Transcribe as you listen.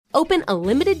Open a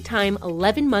limited-time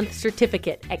 11-month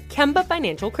certificate at Kemba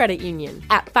Financial Credit Union.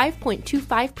 At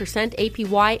 5.25%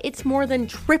 APY, it's more than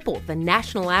triple the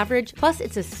national average, plus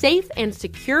it's a safe and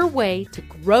secure way to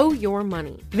grow your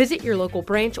money. Visit your local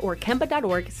branch or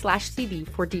kemba.org/CD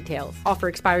for details. Offer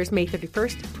expires May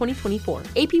 31st, 2024.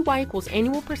 APY equals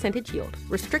annual percentage yield.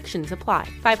 Restrictions apply.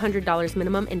 $500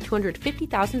 minimum and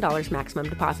 $250,000 maximum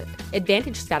deposit.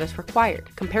 Advantage status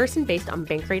required. Comparison based on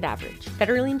bank rate average.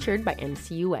 Federally insured by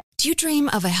NCUA. Do you dream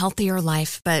of a healthier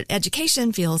life, but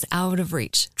education feels out of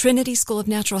reach? Trinity School of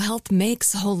Natural Health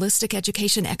makes holistic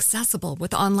education accessible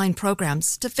with online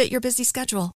programs to fit your busy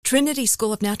schedule. Trinity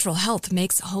School of Natural Health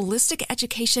makes holistic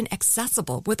education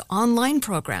accessible with online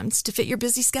programs to fit your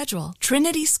busy schedule.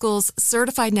 Trinity School's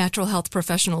Certified Natural Health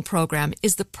Professional Program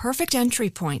is the perfect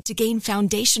entry point to gain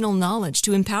foundational knowledge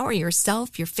to empower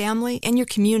yourself, your family, and your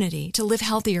community to live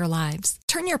healthier lives.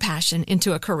 Turn your passion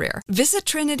into a career. Visit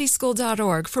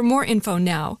trinityschool.org for more info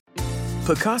now.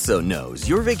 Pacaso knows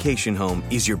your vacation home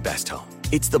is your best home.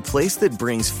 It's the place that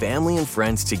brings family and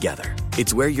friends together.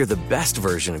 It's where you're the best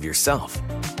version of yourself.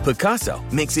 Pacaso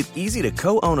makes it easy to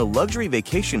co-own a luxury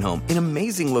vacation home in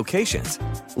amazing locations.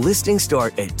 Listings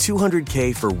start at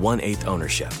 $200K for 1/8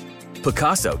 ownership.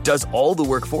 Pacaso does all the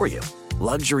work for you.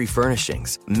 Luxury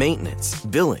furnishings, maintenance,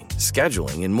 billing,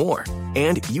 scheduling, and more.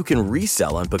 And you can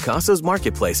resell on Pacaso's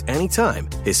marketplace anytime,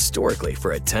 historically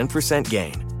for a 10%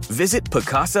 gain. Visit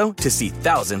Pacaso to see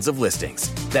thousands of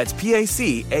listings. That's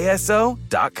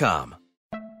PACASO.com.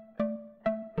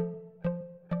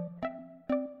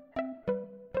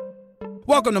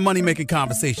 Welcome to Money Making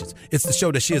Conversations. It's the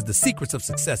show that shares the secrets of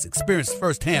success, experienced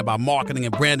firsthand by marketing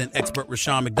and branding expert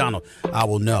Rushion McDonald. I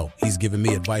will know he's given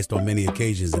me advice on many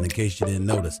occasions, and in case you didn't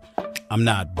notice, I'm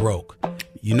not broke.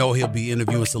 You know he'll be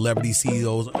interviewing celebrity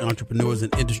CEOs, entrepreneurs,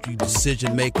 and industry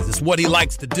decision makers. It's what he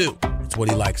likes to do. It's what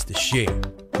he likes to share.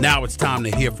 Now it's time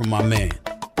to hear from my man,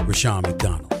 Rushion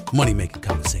McDonald. Money Making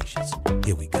Conversations.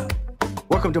 Here we go.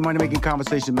 Welcome to Money Making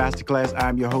Conversation Masterclass.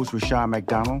 I'm your host, Rushion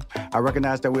McDonald. I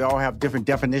recognize that we all have different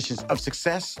definitions of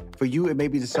success. For you, it may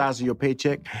be the size of your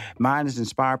paycheck. Mine is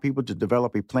inspire people to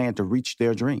develop a plan to reach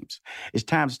their dreams. It's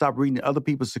time to stop reading other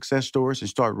people's success stories and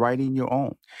start writing your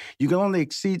own. You can only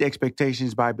exceed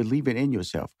expectations by believing in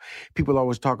yourself. People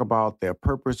always talk about their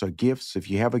purpose or gifts. If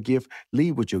you have a gift,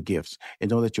 lead with your gifts and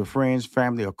know that your friends,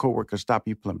 family, or coworkers stop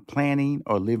you from planning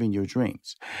or living your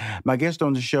dreams. My guest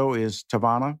on the show is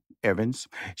Tavana Evans.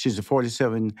 She's a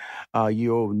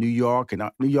 47-year-old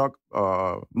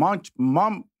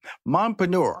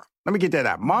mompreneur. Let me get that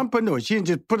out. Mompreneur. She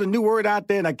just put a new word out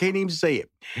there and I can't even say it.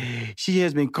 She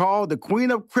has been called the Queen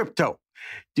of Crypto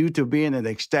due to being an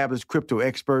established crypto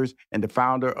expert and the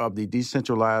founder of the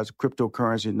decentralized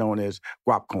cryptocurrency known as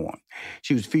Guapcoin.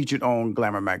 She was featured on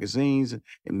Glamour magazines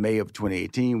in May of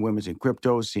 2018, Women's in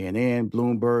Crypto, CNN,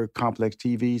 Bloomberg, Complex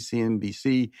TV,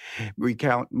 CNBC,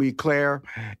 Reclaire,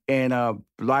 and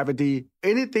Livity.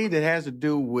 Anything that has to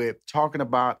do with talking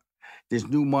about this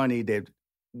new money that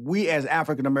we as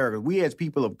African Americans, we as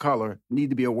people of color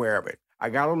need to be aware of it. I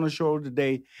got on the show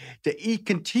today to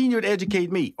continue to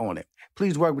educate me on it.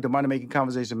 Please work with the Money Making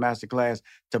Conversation Masterclass,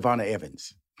 Tavana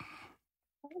Evans.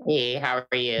 Hey, how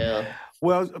are you?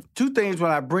 Well, two things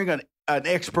when I bring an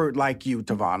expert like you,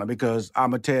 Tavana, because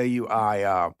I'm going to tell you,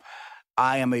 I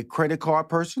am a credit card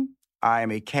person. I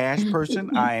am a cash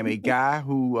person. I am a guy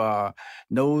who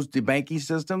knows the banking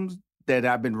systems that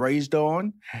I've been raised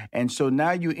on. And so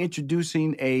now you're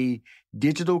introducing a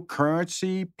digital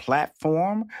currency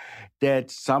platform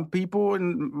that some people,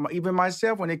 and even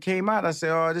myself, when it came out, I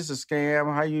said, oh, this is a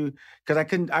scam. How you, because I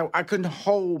couldn't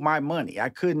hold my money. I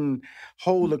couldn't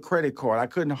hold a credit card. I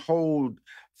couldn't hold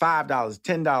 $5,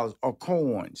 $10 or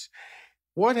coins.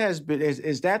 What has been,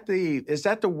 is that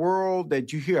the world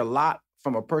that you hear a lot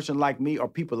from a person like me or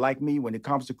people like me when it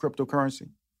comes to cryptocurrency?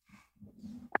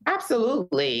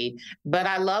 Absolutely. But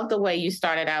I love the way you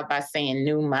started out by saying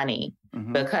new money,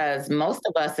 because most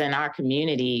of us in our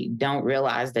community don't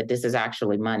realize that this is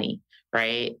actually money,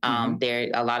 right?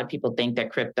 A lot of people think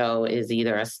that crypto is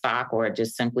either a stock or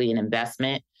just simply an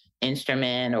investment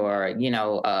instrument or,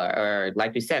 or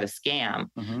like you said, a scam.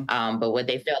 But what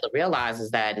they fail to realize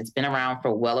is that it's been around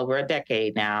for well over a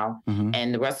decade now.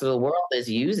 And the rest of the world is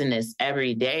using this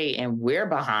every day. And we're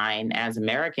behind as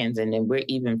Americans. And then we're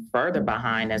even further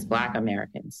behind as Black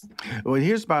Americans. Well,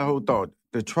 here's my whole thought.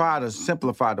 To try to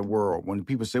simplify the world. When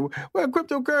people say, well,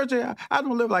 cryptocurrency, I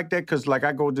don't live like that because like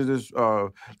I go to this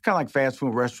kind of like fast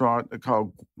food restaurant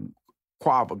called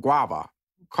Cava,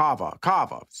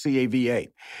 Cava, C-A-V-A.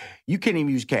 You can't even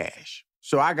use cash.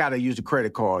 So I got to use a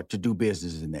credit card to do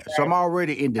business in there. So I'm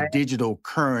already in the digital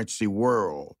currency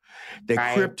world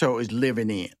that crypto is living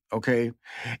in, okay?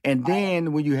 And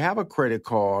then when you have a credit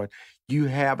card, you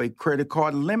have a credit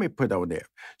card limit put on there.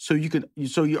 So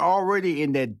you're already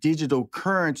in that digital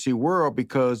currency world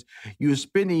because you're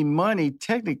spending money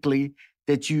technically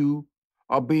that you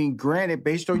are being granted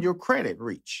based on your credit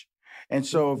reach. And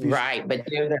so if you but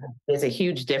there's a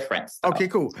huge difference. Though, okay,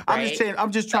 cool. Right? I'm just saying.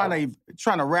 I'm just trying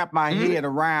to wrap my head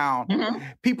around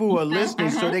people who are listening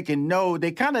so they can know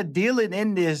they kind of dealing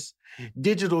in this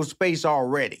digital space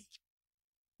already.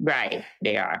 Right,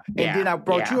 they are. And then I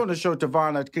brought you on the show,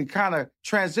 Tavana, to kind of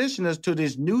transition us to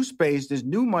this new space, this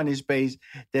new money space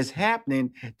that's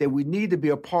happening that we need to be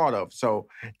a part of. So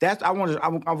that's I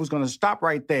was going to stop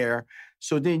right there.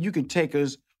 So then you can take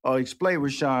us. Explain,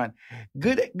 Rashawn.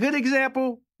 Good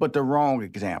example, but the wrong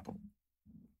example.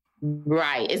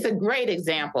 Right. It's a great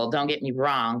example. Don't get me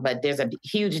wrong, but there's a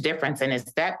huge difference. And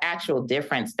it's that actual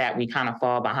difference that we kind of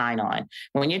fall behind on.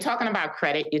 When you're talking about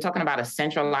credit, you're talking about a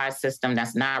centralized system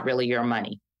that's not really your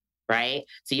money, right?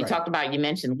 So you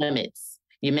mentioned limits.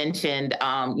 You mentioned,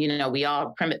 we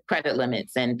all credit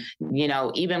limits. And,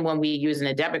 even when we're using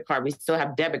a debit card, we still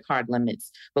have debit card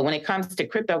limits. But when it comes to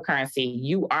cryptocurrency,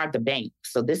 you are the bank.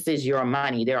 So this is your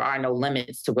money. There are no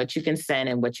limits to what you can send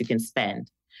and what you can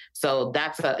spend. So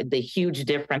that's the huge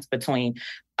difference between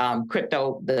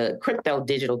the crypto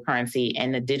digital currency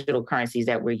and the digital currencies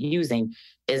that we're using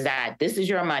is that this is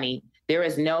your money. There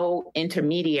is no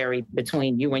intermediary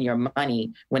between you and your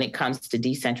money when it comes to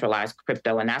decentralized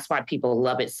crypto. And that's why people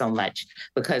love it so much,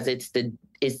 because it's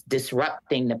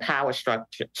disrupting the power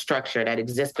structure that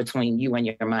exists between you and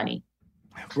your money.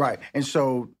 Right. And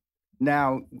so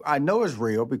now I know it's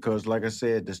real because, like I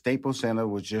said, the Staples Center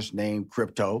was just named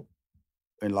crypto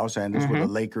in Los Angeles where the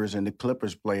Lakers and the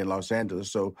Clippers play in Los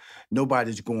Angeles. So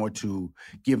nobody's going to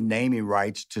give naming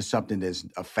rights to something that's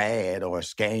a fad or a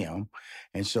scam.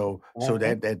 And so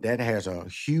that has a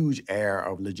huge air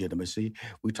of legitimacy.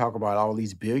 We talk about all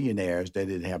these billionaires that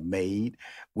it have made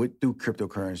through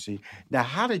cryptocurrency. Now,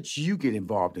 how did you get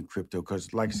involved in crypto?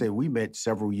 Because like I said, we met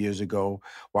several years ago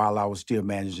while I was still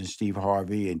managing Steve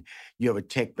Harvey, and you have a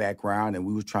tech background, and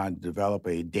we were trying to develop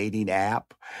a dating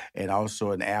app and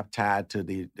also an app tied to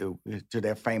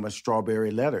that famous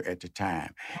strawberry letter at the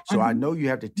time. So I know you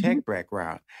have the tech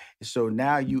background. So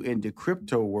now you in the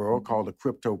crypto world called the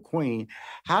Crypto Queen.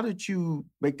 How did you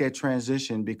make that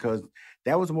transition? Because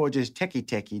that was more just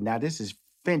techie. Now this is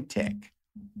fintech.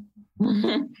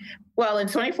 Well, in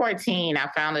 2014, I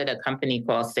founded a company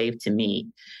called Save to Meet,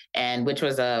 which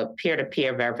was a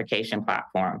peer-to-peer verification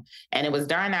platform. And it was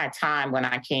during that time when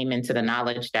I came into the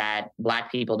knowledge that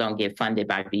Black people don't get funded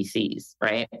by VCs,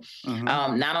 right?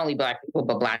 Not only Black people,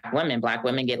 but Black women. Black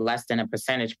women get less than a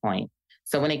percentage point.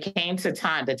 So when it came to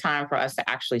the time for us to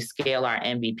actually scale our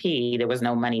MVP, there was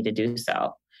no money to do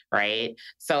so. Right.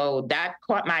 So that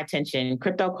caught my attention.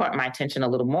 Crypto caught my attention a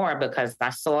little more because I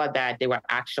saw that there were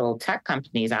actual tech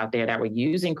companies out there that were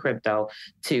using crypto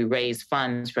to raise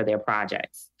funds for their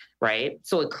projects. Right.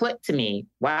 So it clicked to me.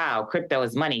 Wow, crypto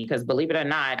is money. Because believe it or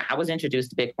not, I was introduced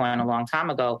to Bitcoin a long time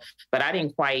ago, but I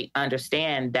didn't quite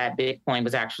understand that Bitcoin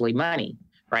was actually money.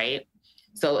 Right.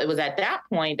 So it was at that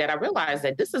point that I realized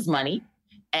that this is money.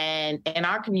 And in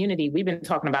our community, we've been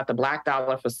talking about the Black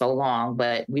dollar for so long,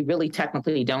 but we really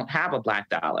technically don't have a Black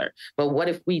dollar. But what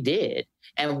if we did?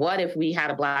 And what if we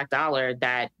had a Black dollar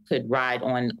that could ride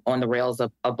on the rails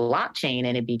of a blockchain and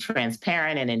it'd be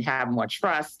transparent and it'd have more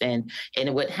trust and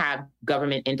it would have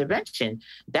government intervention?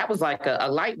 That was like a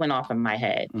light went off in my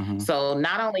head. So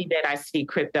not only did I see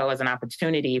crypto as an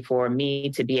opportunity for me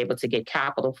to be able to get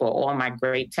capital for all my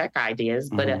great tech ideas,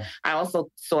 but I also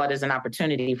saw it as an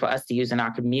opportunity for us to use in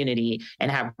our community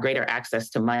and have greater access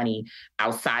to money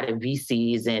outside of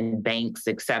VCs and banks,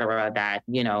 et cetera, that,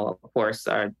 of course,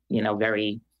 are,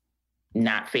 very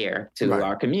not fair to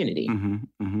our community.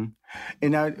 And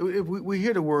now we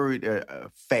hear the word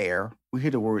fair, we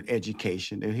hear the word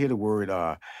education, we hear the word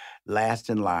last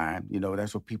in line.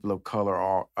 That's what people of color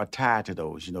are tied to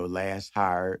those, last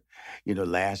hired,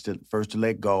 first to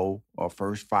let go or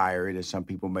first fired, as some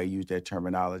people may use that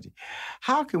terminology.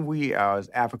 How can we as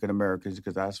African Americans,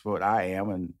 because that's what I am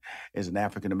and as an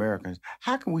African American,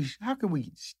 how can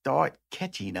we start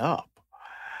catching up?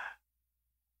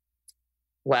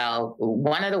 Well,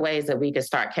 one of the ways that we could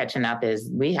start catching up is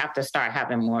we have to start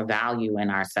having more value in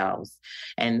ourselves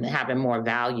and having more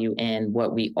value in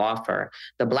what we offer.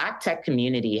 The Black tech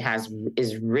community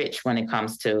is rich when it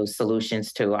comes to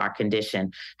solutions to our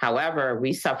condition. However,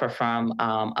 we suffer from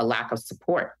a lack of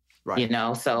support.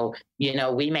 Right. So,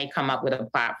 we may come up with a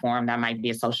platform that might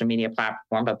be a social media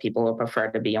platform, but people will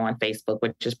prefer to be on Facebook,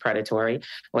 which is predatory,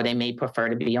 or they may prefer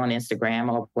to be on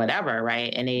Instagram or whatever,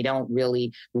 right? And we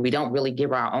don't really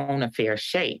give our own a fair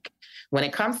shake. When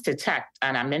it comes to tech,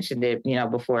 and I mentioned it,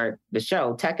 before the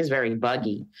show, tech is very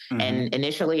buggy. Mm-hmm. And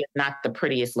initially, it's not the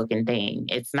prettiest looking thing.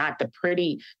 It's not the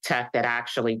pretty tech that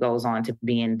actually goes on to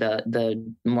being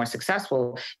the more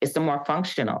successful. It's the more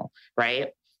functional, right?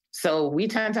 So we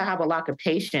tend to have a lot of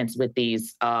patience with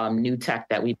these new tech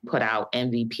that we put out,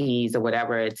 MVPs or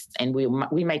whatever and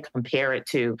we may compare it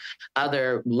to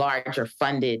other larger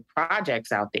funded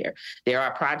projects out there. There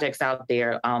are projects out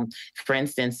there, for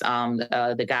instance,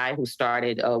 the guy who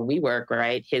started WeWork,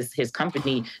 right? His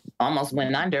company almost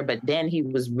went under, but then he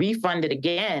was refunded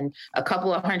again a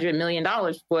couple of $100 million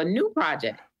for a new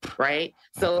project. Right.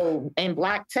 So in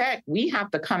Black tech, we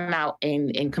have to come out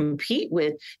and compete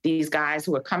with these guys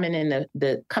who are coming in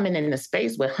the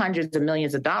space with hundreds of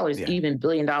millions of dollars, even $1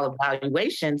 billion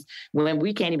valuations, when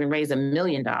we can't even raise $1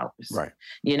 million. Right.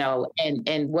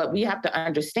 And what we have to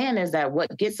understand is that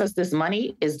what gets us this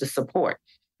money is the support.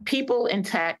 People in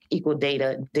tech equal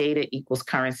data, data equals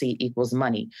currency equals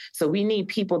money. So we need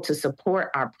people to support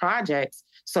our projects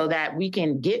so that we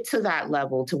can get to that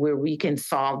level to where we can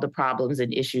solve the problems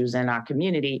and issues in our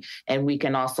community, and we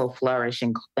can also flourish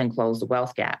and close the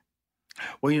wealth gap.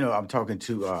 Well, I'm talking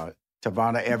to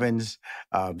Tavana Evans.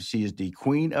 She is the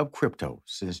queen of crypto.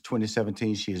 Since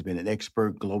 2017, she has been an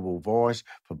expert global voice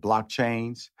for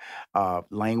blockchains,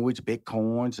 language,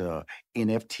 Bitcoins,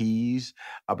 NFTs,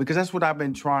 because that's what I've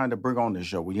been trying to bring on the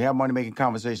show. When you have Money Making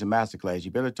Conversation Masterclass, you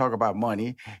better talk about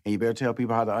money, and you better tell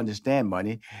people how to understand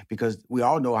money, because we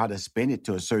all know how to spend it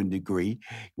to a certain degree.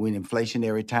 When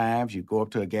inflationary times, you go up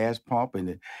to a gas pump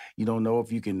and you don't know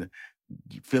if you can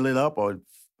fill it up or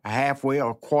halfway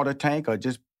or a quarter tank or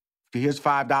just here's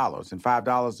 $5, and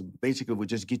 $5 basically would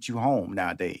just get you home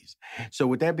nowadays. So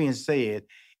with that being said,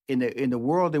 in the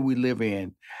world that we live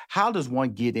in, how does one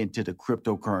get into the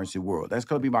cryptocurrency world? That's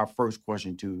going to be my first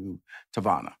question to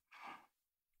Tavana.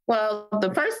 Well,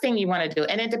 the first thing you want to do,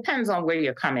 and it depends on where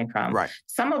you're coming from. Right.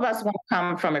 Some of us want to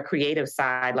come from a creative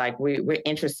side, like we're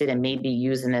interested in maybe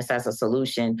using this as a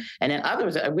solution. And then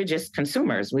others, we're just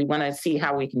consumers. We want to see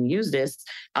how we can use this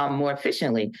more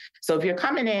efficiently. So if you're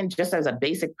coming in just as a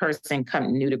basic person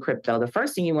new to crypto, the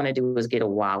first thing you want to do is get a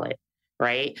wallet,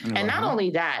 right? Mm-hmm. And not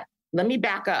only that, let me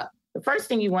back up. The first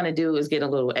thing you want to do is get a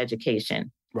little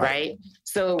education. Right.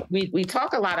 So we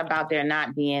talk a lot about there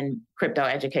not being crypto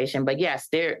education, but yes,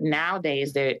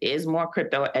 nowadays there is more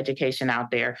crypto education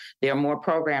out there. There are more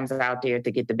programs out there to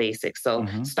get the basics. So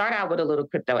start out with a little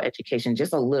crypto education,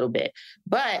 just a little bit.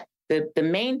 But the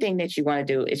main thing that you want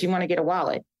to do is you want to get a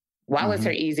wallet. Wallets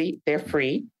are easy. They're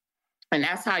free. And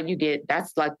that's how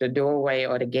that's like the doorway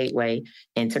or the gateway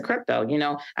into crypto.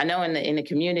 I know in the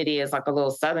community, it's like a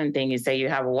little Southern thing. You say you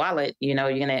have a wallet, you're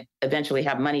going to eventually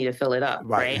have money to fill it up.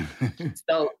 Right.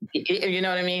 So, you know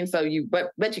what I mean? So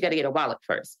but you got to get a wallet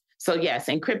first. So yes,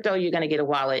 in crypto, you're going to get a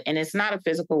wallet, and it's not a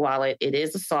physical wallet. It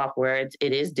is a software.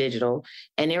 It is digital,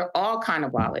 and there are all kinds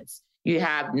of wallets. You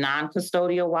have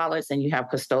non-custodial wallets and you have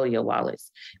custodial wallets.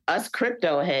 Us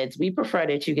crypto heads, we prefer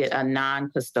that you get a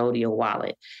non-custodial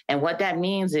wallet. And what that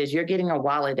means is you're getting a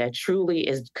wallet that truly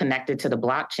is connected to the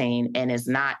blockchain and is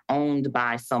not owned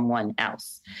by someone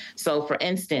else. So for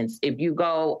instance, if you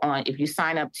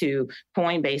sign up to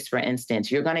Coinbase, for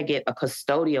instance, you're going to get a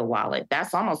custodial wallet.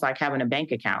 That's almost like having a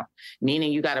bank account,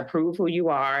 meaning you got to prove who you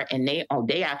are, and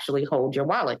they actually hold your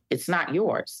wallet. It's not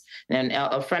yours. And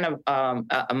a friend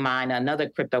of mine, another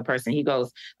crypto person, he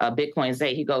goes, Bitcoin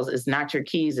Zay, he goes, it's not your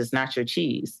keys, it's not your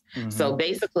cheese. So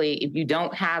basically, if you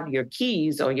don't have your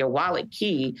keys or your wallet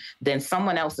key, then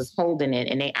someone else is holding it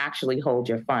and they actually hold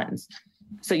your funds.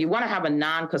 So you want to have a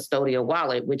non-custodial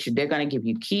wallet, which they're going to give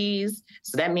you keys.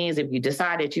 So that means if you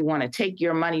decide that you want to take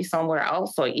your money somewhere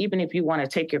else, or even if you want to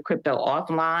take your crypto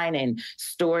offline and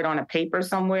store it on a paper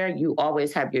somewhere, you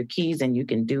always have your keys and you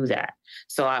can do that.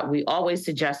 So we always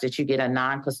suggest that you get a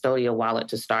non-custodial wallet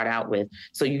to start out with,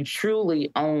 so you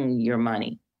truly own your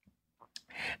money.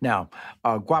 Now,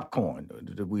 Guapcoin,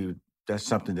 that's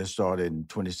something that started in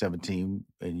 2017,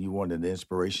 and you one of the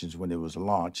inspirations when it was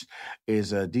launched,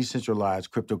 is a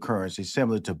decentralized cryptocurrency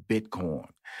similar to Bitcoin.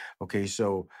 Okay,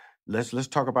 so let's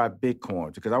talk about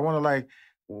Bitcoin, because I want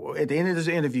to, at the end of this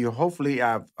interview, hopefully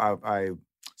I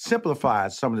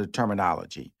simplified some of the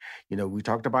terminology. We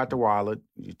talked about the wallet,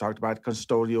 you talked about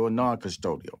custodial and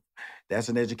non-custodial. That's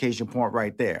an education point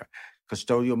right there.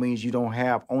 Custodial means you don't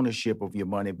have ownership of your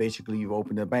money. Basically, you've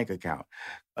opened a bank account.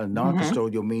 A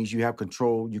non-custodial means you have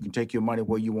control. You can take your money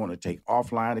where you want to take,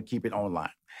 offline or keep it online.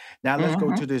 Now, let's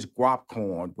go to this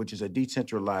Guapcoin, which is a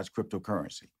decentralized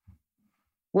cryptocurrency.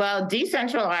 Well,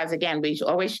 decentralized, again, we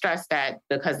always stress that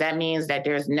because that means that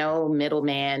there's no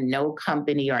middleman, no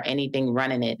company or anything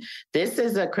running it. This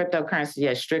is a cryptocurrency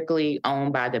that's strictly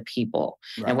owned by the people.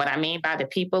 Right. And what I mean by the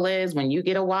people is when you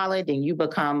get a wallet, then you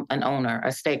become an owner,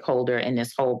 a stakeholder in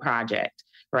this whole project,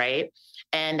 right?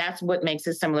 And that's what makes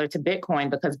it similar to Bitcoin,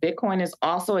 because Bitcoin is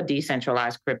also a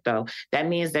decentralized crypto. That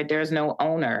means that there's no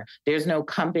owner. There's no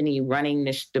company running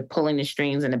pulling the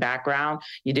strings in the background.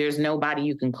 There's nobody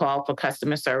you can call for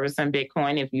customer service on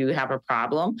Bitcoin if you have a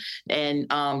problem. And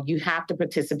you have to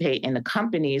participate in the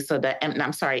company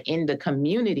in the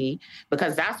community,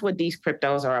 because that's what these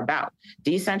cryptos are about.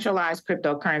 Decentralized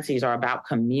cryptocurrencies are about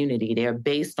community. They're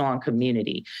based on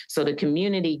community. So the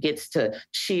community gets to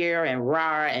cheer and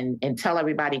roar and tell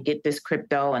everybody get this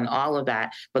crypto and all of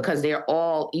that, because they're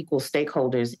all equal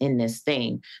stakeholders in this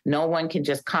thing. No one can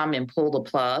just come and pull the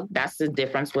plug. That's the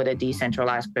difference with a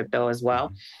decentralized crypto as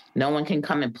well. No one can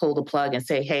come and pull the plug and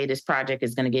say, hey, this project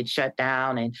is going to get shut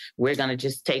down and we're going to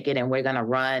just take it and we're going to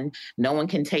run. No one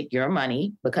can take your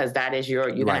money, because that is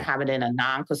you're going to have it in a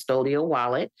non-custodial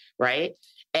wallet, right?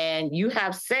 And you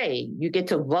have say, you get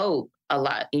to vote a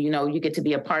lot. You get to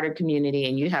be a part of the community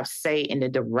and you have say in the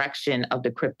direction of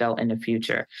the crypto in the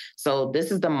future. So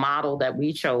this is the model that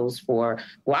we chose for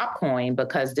Guapcoin,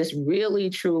 because this really,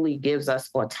 truly gives us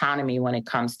autonomy when it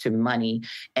comes to money.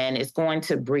 And it's going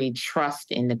to breed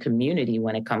trust in the community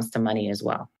when it comes to money as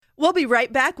well. We'll be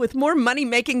right back with more Money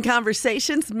Making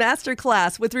Conversations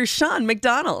Masterclass with Rushion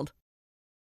McDonald.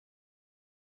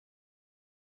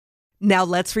 Now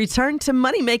let's return to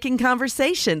Money Making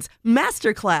Conversations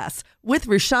Masterclass with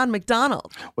Rushion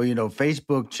McDonald. Well,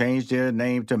 Facebook changed their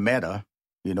name to Meta,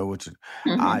 which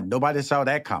nobody saw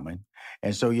that coming.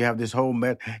 And so you have this whole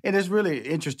Meta. And it's really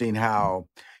interesting how,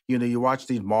 you watch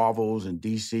these Marvels and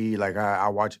DC, like I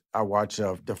watch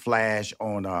The Flash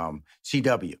on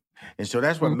CW. And so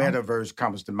that's what metaverse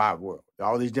comes to my world.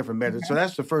 All these different metaverse. So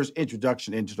that's the first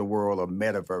introduction into the world of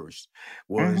metaverse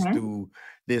was through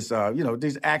this,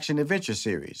 this action adventure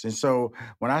series. And so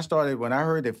when I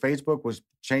heard that Facebook was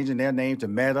changing their name to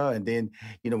Meta, and then,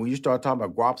 when you start talking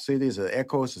about Guap City, it's an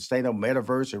eco-sustainable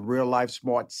metaverse, a real-life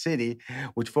smart city,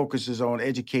 which focuses on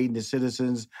educating the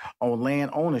citizens on land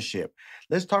ownership.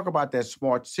 Let's talk about that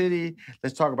smart city.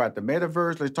 Let's talk about the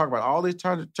metaverse. Let's talk about all this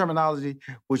terminology,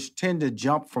 which tend to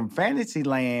jump from fantasy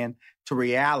land to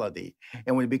reality.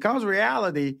 And when it becomes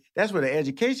reality, that's where the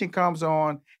education comes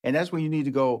on, and that's when you need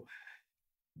to go.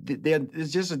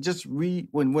 It's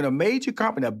when a major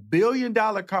company, $1 billion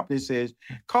company says,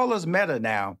 call us Meta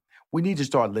now, we need to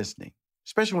start listening,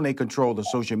 especially when they control the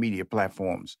social media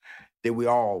platforms that we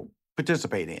all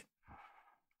participate in.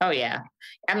 Oh, yeah.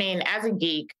 I mean, as a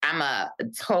geek, I'm a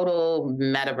total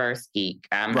metaverse geek.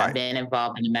 I've been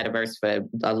involved in the metaverse for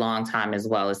a long time as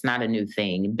well. It's not a new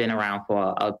thing. Been around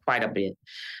for quite a bit.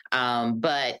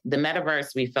 But the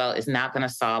metaverse, we felt, is not going to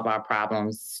solve our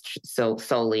problems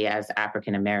solely as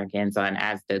African Americans and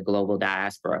as the global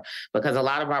diaspora, because a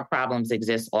lot of our problems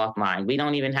exist offline. We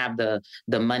don't even have the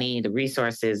money, the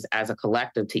resources as a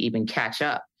collective to even catch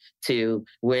up to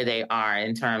where they are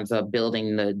in terms of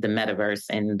building the metaverse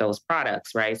and those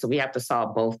products, right? So we have to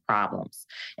solve both problems.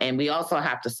 And we also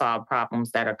have to solve problems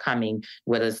that are coming,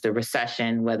 whether it's the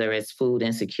recession, whether it's food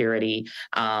insecurity.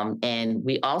 And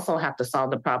we also have to solve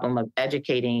the problem of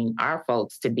educating our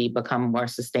folks to become more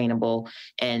sustainable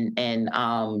and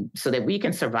so that we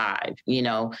can survive,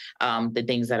 the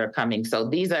things that are coming. So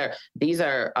these are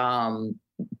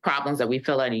problems that we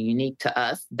feel are unique to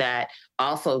us that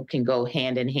also can go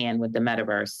hand in hand with the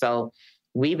metaverse. So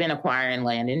we've been acquiring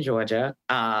land in Georgia,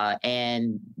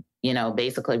 and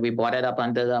basically we bought it up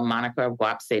under the moniker of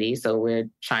Guap City. So we're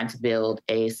trying to build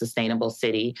a sustainable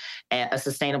city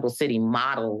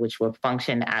model, which will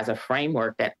function as a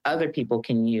framework that other people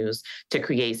can use to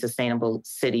create sustainable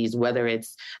cities, whether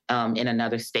it's in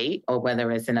another state or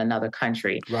whether it's in another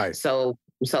country. Right. So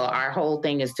our whole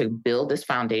thing is to build this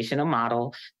foundational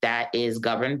model that is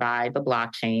governed by the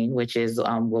blockchain, which is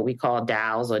what we call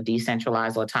DAOs, or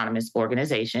decentralized autonomous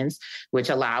organizations, which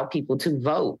allow people to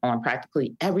vote on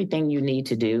practically everything you need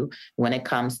to do when it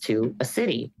comes to a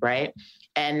city, right?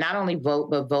 And not only vote,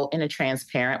 but vote in a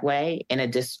transparent way, in a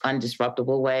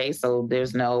undisruptible way. So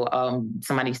there's no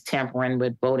somebody's tampering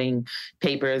with voting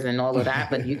papers and all of that,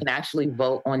 but you can actually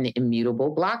vote on the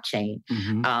immutable blockchain,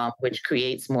 which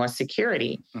creates more security.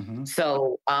 right?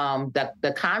 So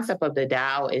the concept of the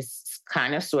DAO is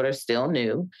kind of sort of still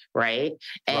new, right?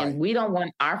 And we don't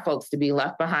want our folks to be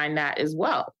left behind that as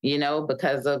well,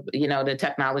 because of, the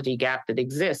technology gap that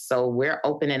exists. So we're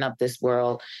opening up this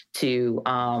world to,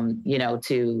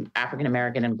 to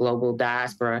African-American and global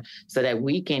diaspora so that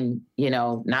we can,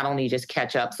 not only just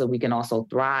catch up, so we can also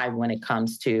thrive when it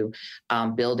comes to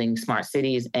building smart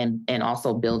cities and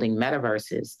also building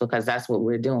metaverses, because that's what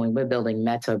we're doing. We're building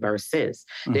metaverses.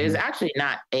 There's actually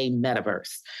not a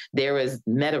metaverse. There is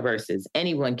metaverses.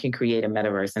 Anyone can create a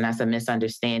metaverse. And that's a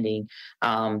misunderstanding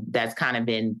that's kind of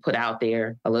been put out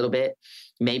there a little bit.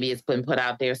 Maybe it's been put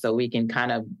out there so we can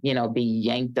kind of, be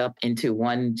yanked up into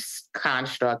one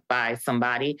construct by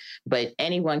somebody, but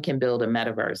anyone can build a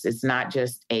metaverse. It's not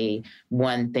just a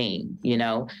one thing,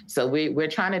 So we're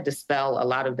trying to dispel a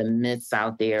lot of the myths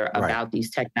out there about these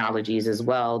technologies as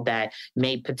well that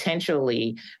may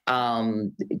potentially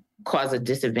cause a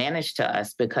disadvantage to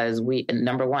us, because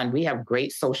number one, we have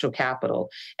great social capital,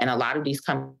 and a lot of these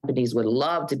companies would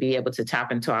love to be able to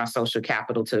tap into our social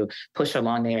capital to push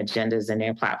along their agendas and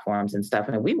their platforms and stuff.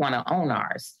 And we want to own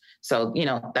ours. So,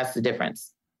 that's the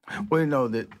difference. Well,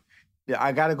 that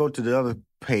I got to go to the other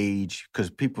page because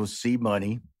people see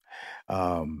money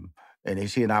and they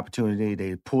see an opportunity.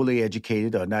 They're poorly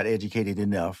educated or not educated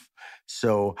enough.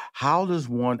 So how does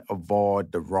one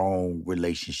avoid the wrong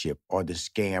relationship or the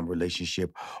scam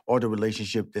relationship or the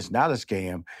relationship that's not a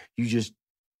scam? You just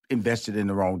invested in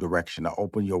the wrong direction or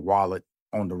open your wallet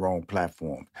on the wrong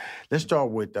platform. Let's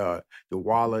start with the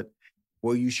wallet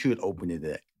where you should open it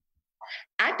at.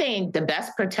 I think the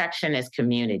best protection is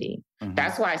community.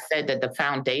 That's why I said that the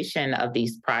foundation of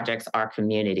these projects are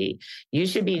community. You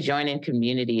should be joining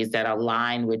communities that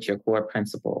align with your core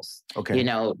principles,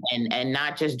 and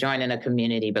not just joining a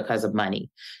community because of money,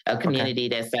 a community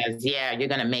that says, yeah, you're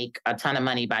going to make a ton of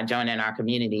money by joining our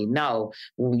community. No,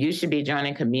 you should be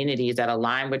joining communities that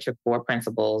align with your core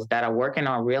principles, that are working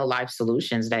on real life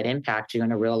solutions that impact you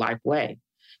in a real life way,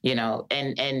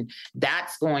 and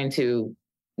that's going to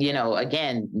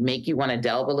again, make you want to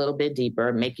delve a little bit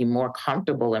deeper, make you more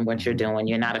comfortable in what you're doing.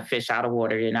 You're not a fish out of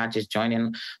water. You're not just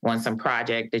joining on some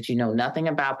project that you know nothing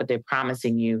about, but they're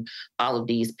promising you all of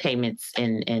these payments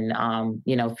in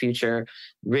future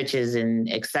riches and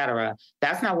et cetera.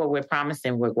 That's not what we're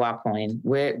promising with Guacoin.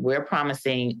 We're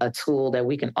promising a tool that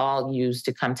we can all use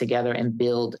to come together and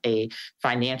build a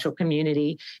financial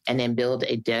community, and then build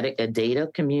a data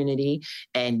community,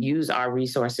 and use our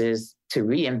resources to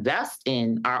reinvest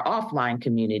in our offline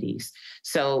communities.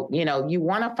 So, you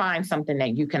want to find something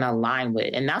that you can align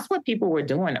with. And that's what people were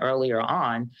doing earlier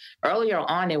on. Earlier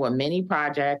on, there were many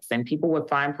projects, and people would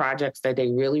find projects that they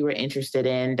really were interested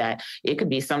in, that it could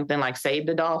be something like Save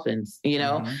the Dolphins,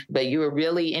 but you were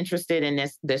really interested in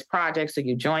this project. So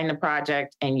you joined the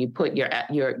project, and you put you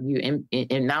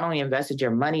not only invested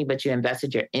your money, but you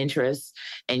invested your interests,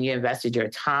 and you invested your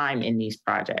time in these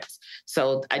projects.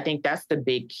 So I think that's the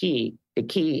big key. The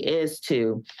key is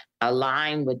to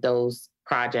align with those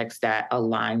projects that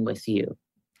align with you.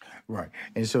 Right.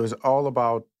 And so it's all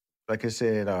about, like I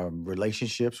said,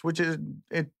 relationships, which is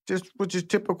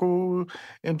typical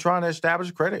in trying to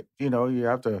establish credit. You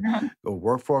have to go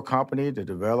work for a company to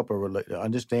develop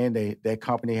understand that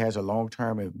company has a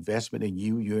long-term investment in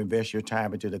you. You invest your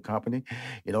time into the company.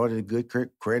 In order to get good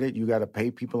credit, you got to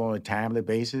pay people on a timely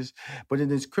basis. But in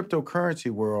this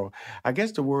cryptocurrency world, I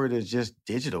guess the word is just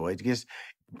digital. It just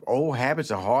old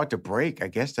habits are hard to break. I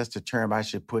guess that's the term I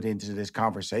should put into this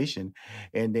conversation.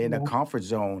 And then a comfort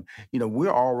zone. We're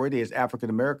already, as African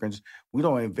Americans, we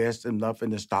don't invest enough in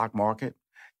the stock market.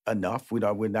 Enough.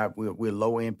 We're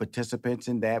low end participants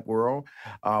in that world.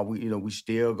 We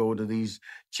still go to these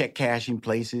check cashing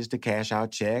places to cash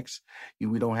out checks.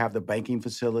 We don't have the banking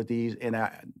facilities in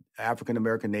our African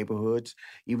American neighborhoods,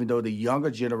 even though the younger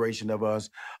generation of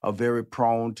us are very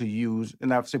prone to use,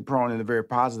 and I've said prone in a very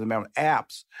positive manner,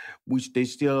 apps, which they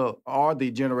still are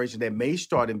the generation that may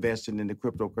start investing in the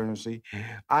cryptocurrency.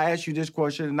 I ask you this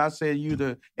question, and I say you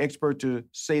the expert to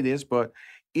say this, but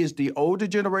is the older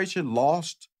generation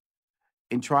lost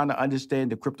in trying to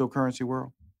understand the cryptocurrency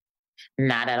world?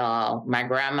 Not at all. My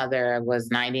grandmother was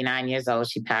 99 years old.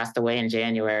 She passed away in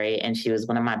January, and she was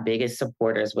one of my biggest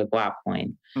supporters with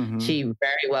Guacoin. She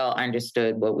very well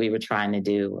understood what we were trying to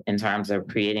do in terms of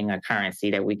creating a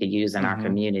currency that we could use in our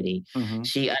community.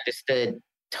 She understood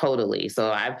totally.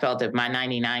 So I felt if my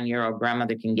 99-year-old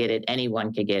grandmother can get it,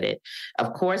 anyone could get it.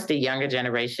 Of course, the younger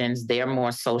generations, they're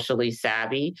more socially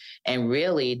savvy. And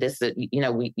really, this is,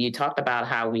 you talked about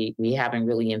how we haven't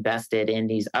really invested in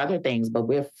these other things, but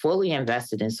we're fully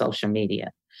invested in social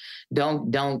media.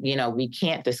 Don't, we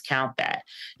can't discount that.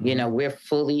 We're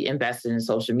fully invested in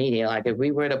social media. Like if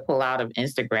we were to pull out of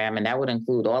Instagram, and that would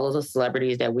include all of the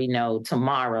celebrities that we know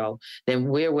tomorrow, then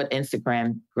where would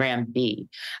Instagram be?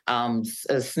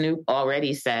 Snoop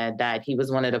already said that he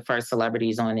was one of the first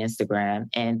celebrities on Instagram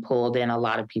and pulled in a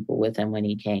lot of people with him when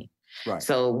he came. Right.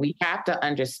 So we have to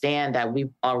understand that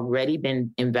we've already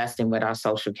been investing with our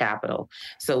social capital.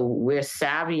 So we're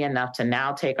savvy enough to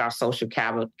now take our social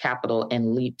capital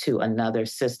and leap to another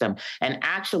system and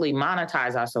actually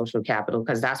monetize our social capital,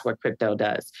 because that's what crypto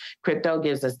does. Crypto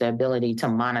gives us the ability to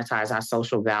monetize our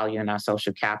social value and our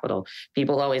social capital.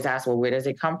 People always ask, well, where does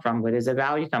it come from? Where does the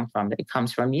value come from? It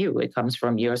comes from you. It comes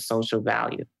from your social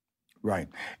value. Right.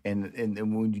 And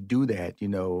when you do that,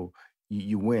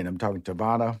 you win. I'm talking to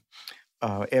Tivana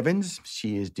Evans.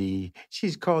 She's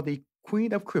called the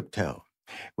Queen of Crypto,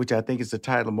 which I think is the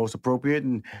title most appropriate.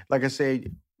 And like I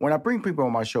said, when I bring people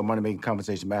on my show, Money Making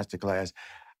Conversation Masterclass,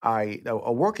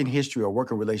 a working history or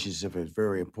working relationship is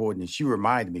very important. And she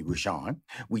reminded me, Rushion,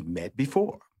 we met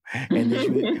before. And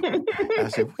I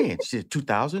said, when? She said,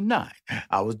 2009.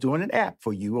 I was doing an app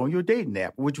for you on your dating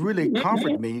app, which really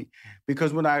comforted me,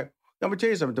 because I'm going to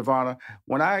tell you something, Tivana.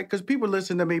 Because people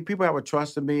listen to me, people have a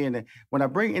trust in me. And when I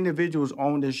bring individuals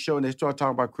on this show and they start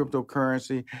talking about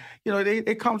cryptocurrency,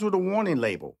 it comes with a warning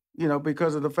label,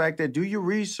 because of the fact that do your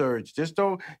research. Just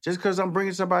because I'm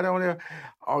bringing somebody on there,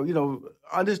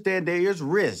 understand there is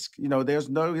risk. There's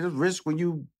risk when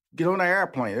you get on an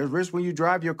airplane. There's risk when you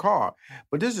drive your car.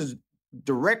 But this is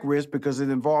direct risk because it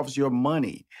involves your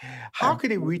money. How can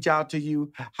they reach out to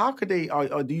you? How could they,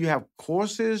 do you have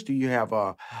courses? Do you have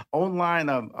online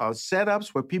setups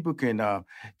where people can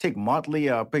take monthly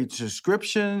paid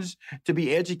subscriptions to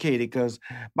be educated? Because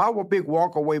my big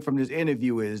walk away from this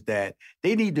interview is that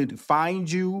they need to find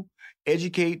you,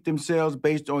 educate themselves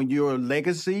based on your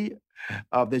legacy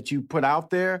that you put out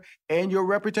there and your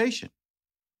reputation.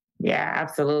 Yeah,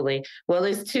 absolutely. Well,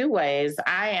 there's two ways.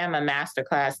 I am a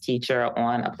masterclass teacher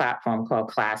on a platform called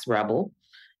Class Rebel.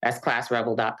 That's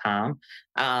classrebel.com.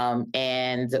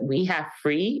 And we have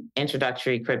free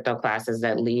introductory crypto classes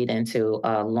that lead into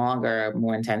longer,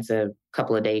 more intensive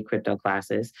couple of day crypto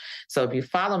classes. So if you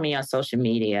follow me on social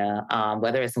media,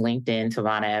 whether it's LinkedIn,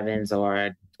 Tivana Evans,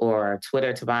 or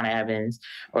Twitter, Tivana Evans,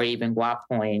 or even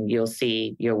Guapcoin, you'll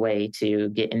see your way to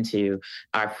get into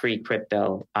our free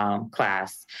crypto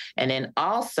class. And then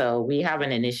also we have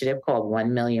an initiative called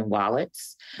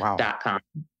 1millionwallets.com.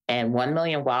 And 1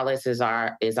 Million Wallets is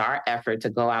our effort to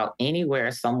go out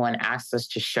anywhere someone asks us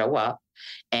to show up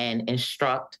and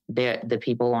instruct the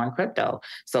people on crypto.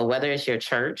 So whether it's your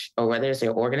church or whether it's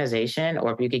your organization,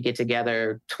 or if you could get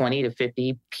together 20 to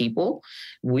 50 people,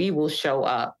 we will show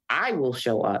up. I will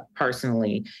show up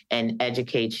personally and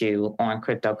educate you on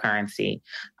cryptocurrency.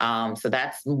 So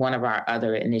that's one of our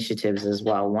other initiatives as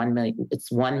well.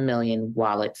 It's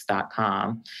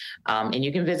 1millionwallets.com. And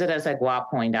you can visit us at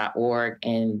guapcoin.org,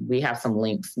 and we have some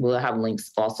links. We'll have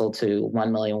links also to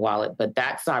 1 Million Wallet, but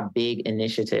that's our big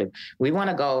initiative. We want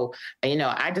to go,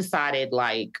 I decided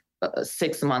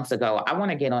 6 months ago, I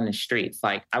want to get on the streets.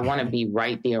 I want to be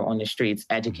right there on the streets,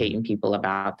 educating people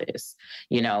about this,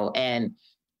 and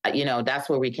that's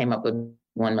where we came up with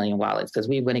 1 Million Wallets, because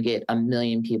we want to get 1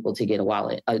 million people to get a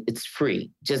wallet. It's free.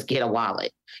 Just get a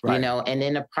wallet, right. And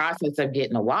in the process of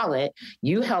getting a wallet,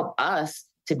 you help us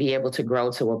to be able to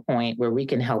grow to a point where we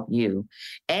can help you.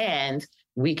 And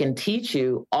we can teach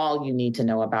you all you need to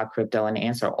know about crypto and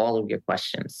answer all of your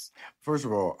questions. First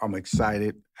of all, I'm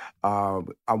excited. I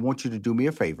want you to do me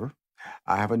a favor.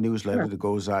 I have a newsletter that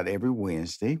goes out every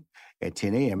Wednesday at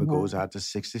 10 a.m. It goes out to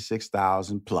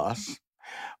 66,000 plus.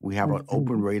 We have an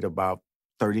open rate of about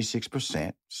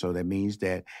 36%. So that means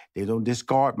that they don't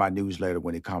discard my newsletter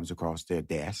when it comes across their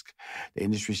desk. The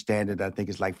industry standard, I think,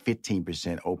 is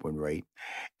 15% open rate.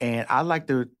 And I like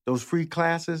those free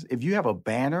classes. If you have a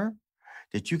banner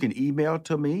that you can email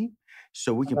to me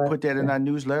so we can put that in our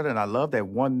newsletter. And I love that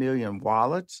 1 million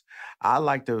wallets. I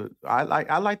like to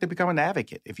become an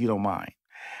advocate, if you don't mind,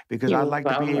 because I like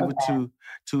to be able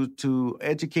to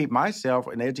educate myself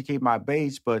and educate my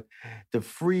base. But the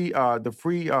free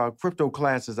crypto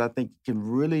classes, I think, can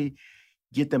really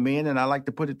get them in. And I like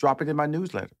to drop it in my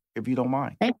newsletter, if you don't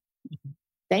mind.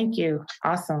 Thank you.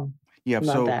 Awesome. Yeah.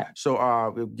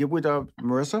 So get with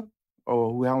Marissa,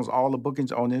 who handles all the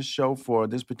bookings on this show for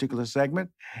this particular segment.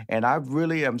 And I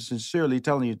really am sincerely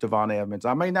telling you, Tivana Evans,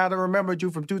 I may not have remembered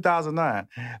you from 2009,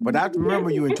 but I remember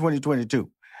you in 2022.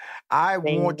 I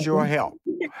want your help.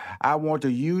 I want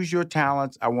to use your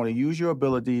talents. I want to use your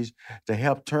abilities to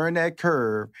help turn that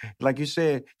curve. Like you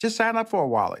said, just sign up for a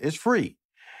wallet. It's free.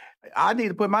 I need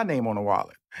to put my name on a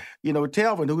wallet.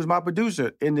 Telvin, who's my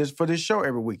producer for this show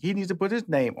every week, he needs to put his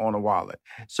name on a wallet.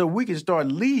 So we can start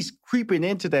at least creeping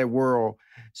into that world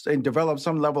and develop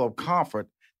some level of comfort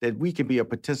that we can be a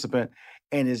participant,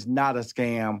 and it's not a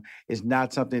scam. It's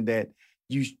not something that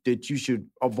you should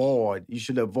avoid. You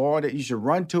should avoid it. You should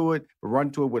run to it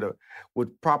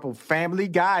with proper family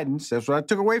guidance. That's what I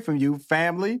took away from you,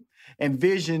 family and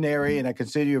visionary, and I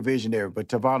consider you a visionary. But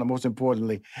Tavana, most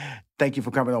importantly, thank you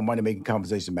for coming on Money Making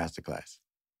Conversation Masterclass.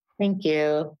 Thank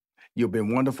you. You've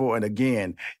been wonderful. And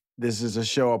again, this is a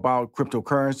show about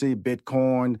cryptocurrency,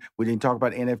 Bitcoin. We didn't talk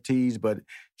about NFTs, but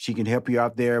she can help you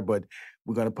out there. But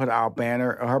we're going to put her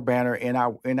banner in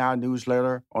our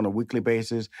newsletter on a weekly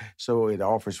basis. So it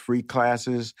offers free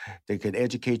classes that can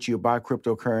educate you about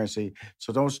cryptocurrency.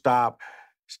 So don't stop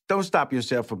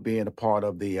yourself from being a part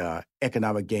of the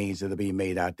economic gains that are being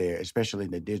made out there, especially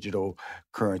in the digital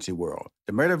currency world.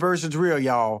 The metaverse is real,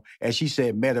 y'all. As she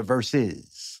said,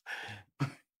 metaverses.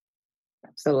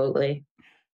 Absolutely.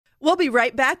 We'll be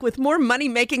right back with more Money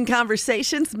Making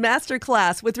Conversations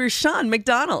Masterclass with Rushion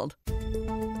McDonald.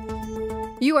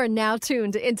 You are now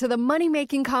tuned into the Money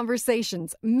Making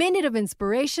Conversations Minute of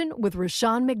Inspiration with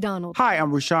Rushion McDonald. Hi,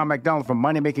 I'm Rushion McDonald from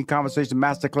Money Making Conversation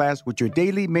Masterclass with your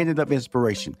daily Minute of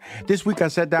Inspiration. This week I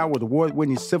sat down with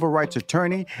award-winning civil rights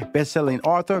attorney, best-selling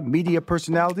author, media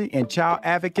personality, and child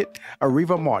advocate,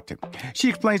 Areva Martin. She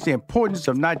explains the importance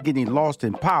of not getting lost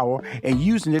in power and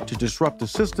using it to disrupt the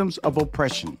systems of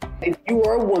oppression. If you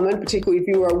are a woman, particularly if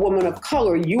you are a woman of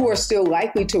color, you are still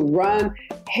likely to run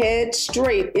head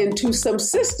straight into some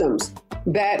systems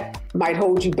that might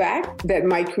hold you back, that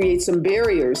might create some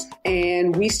barriers.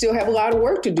 And we still have a lot of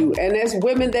work to do. And as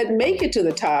women that make it to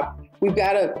the top, we've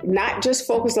got to not just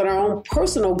focus on our own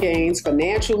personal gains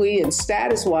financially and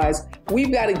status-wise.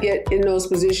 We've got to get in those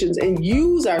positions and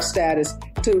use our status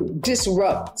to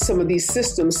disrupt some of these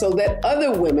systems so that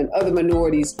other women, other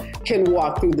minorities can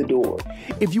walk through the door.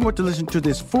 If you want to listen to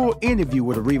this full interview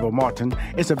with Areva Martin,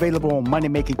 it's available on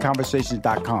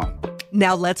moneymakingconversations.com.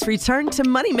 Now let's return to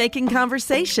Money Making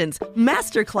Conversations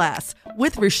Masterclass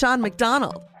with Rushion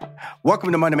McDonald.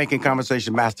 Welcome to Money Making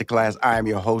Conversation Masterclass. I am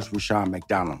your host, Rushion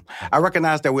McDonald. I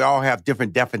recognize that we all have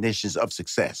different definitions of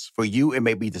success. For you, it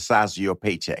may be the size of your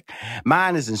paycheck.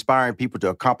 Mine is inspiring people to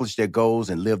accomplish their goals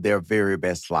and live their very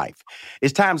best life.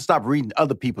 It's time to stop reading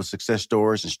other people's success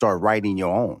stories and start writing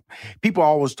your own. People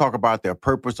always talk about their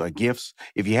purpose or gifts.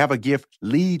 If you have a gift,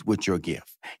 lead with your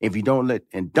gift. If you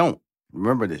don't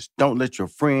remember this, don't let your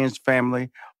friends, family,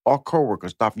 or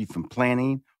coworkers stop you from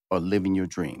planning or living your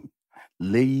dream.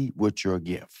 Lead with your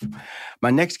gift. My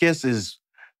next guest is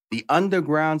the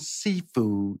underground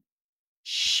seafood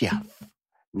chef,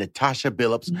 Natasha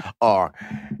Billups, or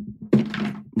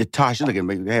Natasha. Look at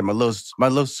me. I had my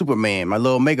little Superman, my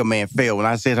little Mega Man fail when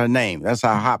I said her name. That's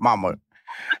how hot mama.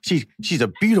 She's a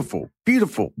beautiful,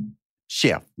 beautiful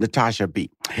chef, Natasha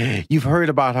B. You've heard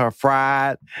about her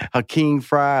fried king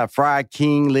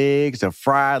legs, her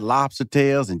fried lobster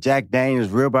tails, and Jack Daniel's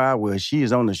ribeye. Well, she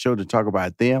is on the show to talk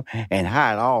about them and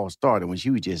how it all started when she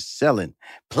was just selling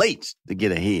plates to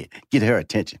get her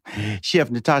attention. Chef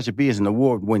Natasha B is an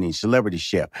award-winning celebrity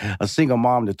chef, a single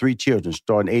mom to 3 children,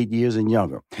 starting 8 years and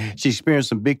younger. She experienced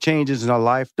some big changes in her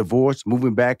life, divorce,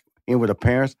 moving back in with her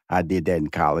parents. I did that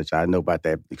in college. I know about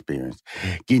that experience.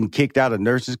 Getting kicked out of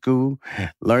nursing school,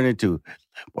 learning to,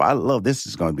 I love this.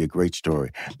 Is going to be a great story.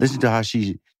 Listen to how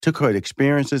she took her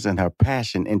experiences and her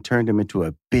passion and turned them into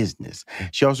a business.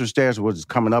 She also shares what's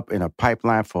coming up in her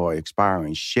pipeline for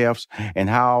aspiring chefs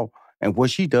and what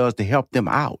she does to help them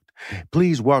out.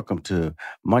 Please welcome to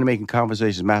Money Making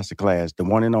Conversations Masterclass, the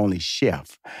one and only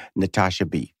chef, Natasha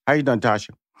B. How you doing, Tasha?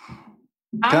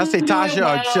 Can I say Tasha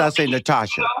or should I say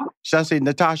Natasha? Should I say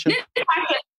Natasha?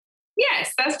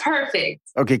 Yes, that's perfect.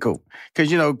 Okay, cool. Because,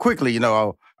 quickly,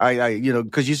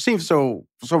 because you seem so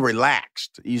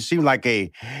relaxed. You seem like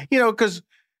because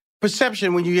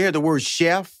perception, when you hear the word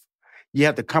chef, you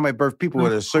have to come at birth people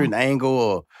with a certain angle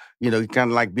or, kind of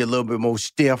like be a little bit more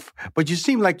stiff. But you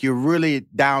seem like you're really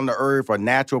down to earth, a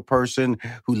natural person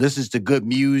who listens to good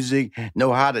music,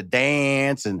 know how to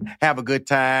dance and have a good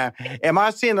time. Am I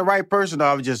seeing the right person, or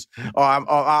have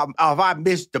I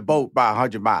missed the boat by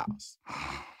 100 miles?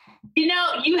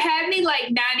 You had me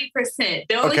like 90%.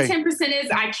 The only 10% is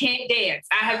I can't dance.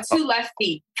 I have 2 left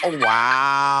feet. Oh,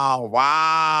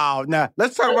 wow. Now,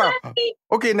 let's talk about,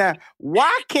 now,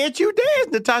 why can't you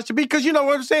dance, Natasha? Because what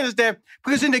I'm saying is that,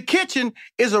 because in the kitchen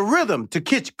is a rhythm to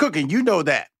cooking. You know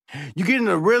that. You get in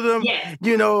a rhythm, yes.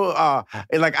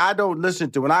 Like I don't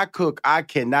listen to, when I cook, I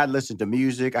cannot listen to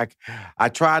music. I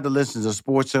tried to listen to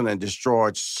SportsCenter and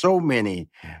destroyed so many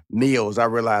meals. I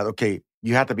realized,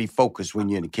 You have to be focused when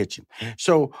you're in the kitchen.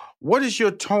 So what is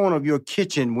your tone of your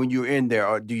kitchen when you're in there?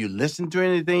 Or do you listen to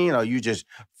anything? Or you just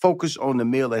focus on the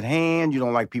meal at hand? You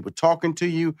don't like people talking to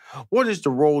you? What is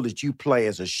the role that you play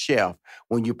as a chef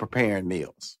when you're preparing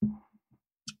meals?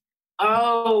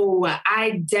 Oh,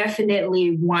 I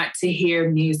definitely want to hear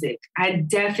music. So I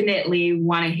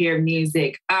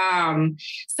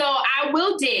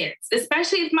will dance,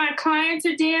 especially if my clients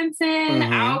are dancing.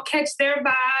 I'll catch their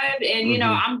vibe and,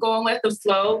 I'm going with the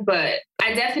flow, but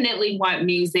I definitely want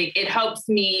music. It helps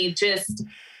me just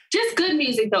good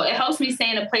music, though. It helps me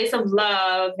stay in a place of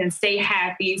love and stay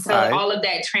happy. So all of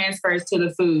that transfers to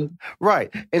the food.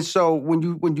 Right. And so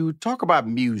when you talk about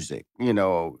music,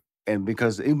 and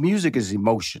because music is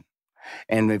emotion.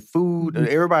 And the food,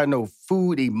 everybody knows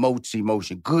food emotes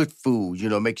emotion. Good food,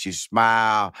 makes you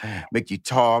smile, make you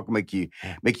talk, make you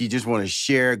just want to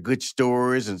share good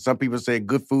stories. And some people say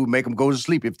good food make them go to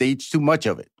sleep if they eat too much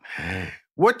of it.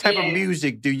 What type of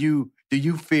music do you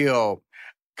feel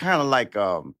kind of like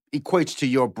equates to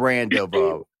your brand of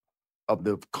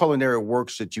the culinary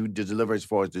works that you deliver, as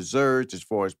far as desserts, as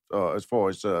far as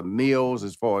meals,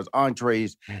 as far as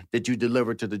entrees that you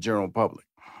deliver to the general public?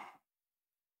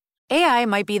 AI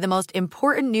might be the most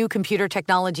important new computer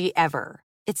technology ever.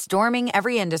 It's storming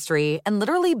every industry, and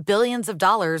literally billions of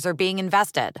dollars are being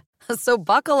invested. So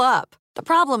buckle up. The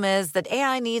problem is that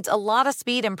AI needs a lot of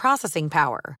speed and processing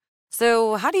power.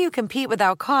 So how do you compete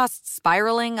without costs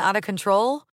spiraling out of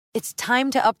control? It's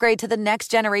time to upgrade to the next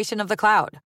generation of the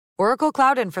cloud. Oracle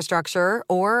Cloud Infrastructure,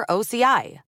 or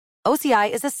OCI. OCI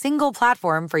is a single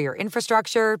platform for your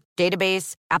infrastructure,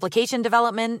 database, application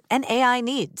development, and AI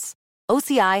needs.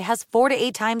 OCI has 4 to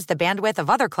 8 times the bandwidth of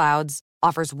other clouds,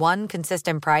 offers one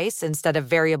consistent price instead of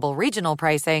variable regional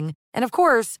pricing, and of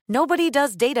course, nobody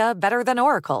does data better than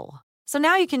Oracle. So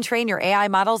now you can train your AI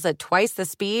models at twice the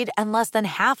speed and less than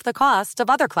half the cost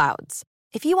of other clouds.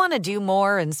 If you want to do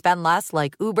more and spend less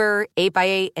like Uber,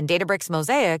 8x8, and Databricks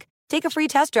Mosaic, take a free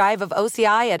test drive of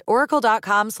OCI at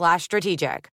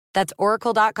oracle.com/strategic. That's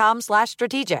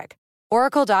oracle.com/strategic.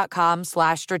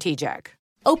 Oracle.com/strategic.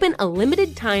 Open a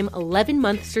limited-time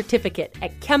 11-month certificate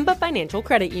at Kemba Financial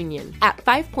Credit Union. At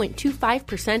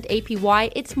 5.25%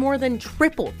 APY, it's more than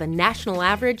triple the national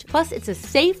average, plus it's a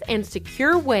safe and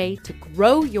secure way to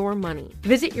grow your money.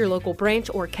 Visit your local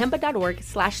branch or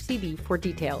kemba.org/cd for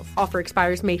details. Offer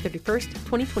expires May 31st,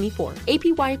 2024.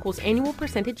 APY equals annual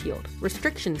percentage yield.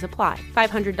 Restrictions apply.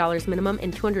 $500 minimum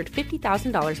and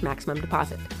 $250,000 maximum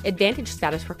deposit. Advantage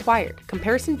status required.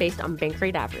 Comparison based on bank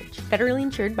rate average. Federally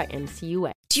insured by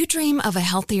NCUA. Do you dream of a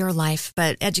healthier life,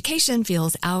 but education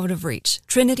feels out of reach?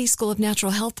 Trinity School of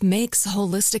Natural Health makes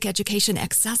holistic education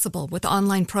accessible with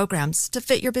online programs to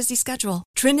fit your busy schedule.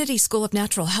 Trinity School of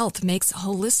Natural Health makes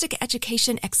holistic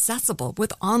education accessible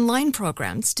with online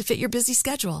programs to fit your busy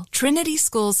schedule. Trinity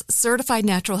School's Certified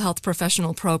Natural Health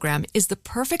Professional Program is the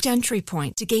perfect entry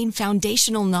point to gain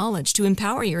foundational knowledge to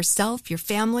empower yourself, your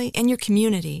family, and your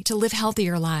community to live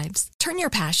healthier lives. Turn your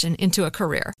passion into a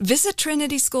career. Visit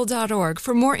trinityschool.org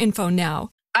for more info now.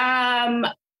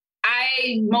 I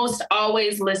most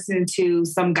always listen to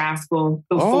some gospel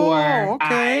before. Oh,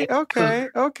 okay.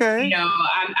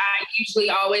 I usually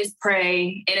always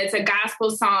pray, and it's a gospel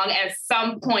song at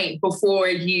some point before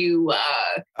you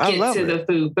get to the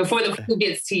food, before the food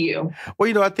gets to you.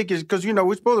 Well, I think it's because,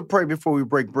 we're supposed to pray before we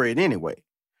break bread anyway.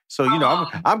 So,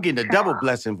 I'm getting a double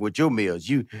blessing with your meals.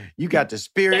 You got the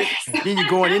Spirit, then you're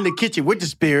going in the kitchen with the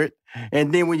Spirit,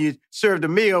 and then when you serve the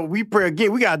meal, we pray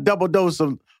again. We got a double dose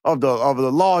of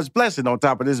the Lord's blessing on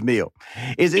top of this meal.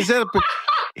 Is there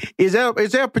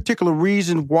a particular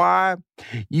reason why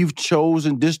you've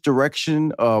chosen this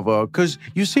direction of, because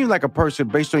you seem like a person,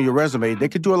 based on your resume, they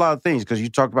could do a lot of things, because you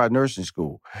talked about nursing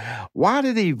school. Why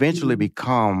did it eventually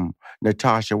become,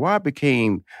 Natasha, why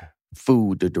became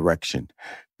food the direction?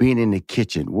 Being in the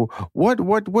kitchen,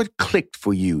 what clicked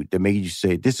for you that made you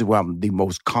say, this is where I'm the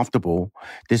most comfortable,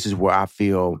 this is where I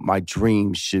feel my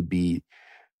dreams should be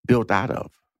built out of?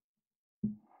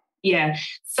 Yeah.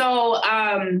 So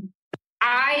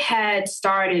I had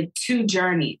started 2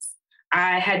 journeys.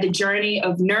 I had the journey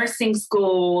of nursing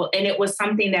school, and it was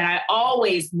something that I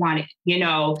always wanted,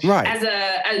 right. As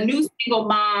a new single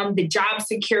mom, the job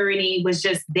security was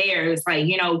just there. It's like,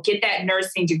 get that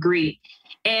nursing degree.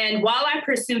 And while I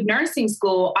pursued nursing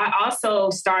school, I also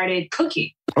started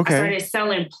cooking. Okay. I started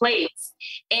selling plates.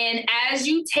 And as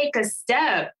you take a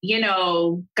step,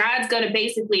 God's going to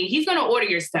he's going to order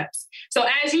your steps. So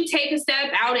as you take a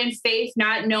step out in faith,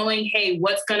 not knowing, hey,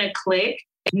 what's going to click,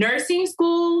 nursing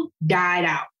school died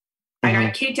out. I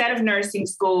got kicked out of nursing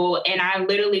school, and I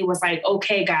literally was like,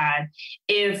 okay, God,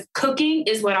 if cooking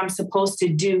is what I'm supposed to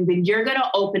do, then you're going to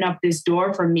open up this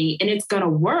door for me and it's going to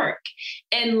work.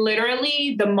 And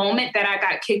literally the moment that I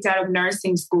got kicked out of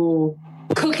nursing school,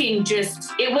 cooking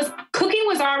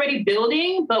was already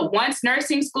building, but once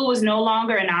nursing school was no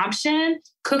longer an option,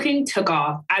 cooking took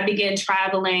off. I began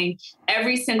traveling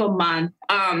every single month.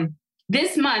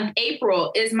 This month,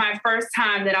 April, is my first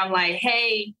time that I'm like,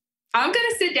 hey, I'm going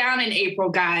to sit down in April,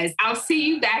 guys. I'll see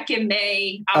you back in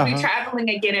May. I'll be traveling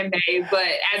again in May. But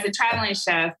as a traveling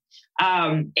chef,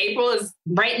 April is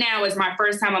my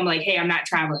first time. I'm like, hey, I'm not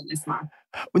traveling this month.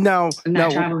 Now,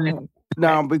 traveling.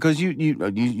 Now, because you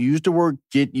used the word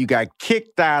you got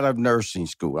kicked out of nursing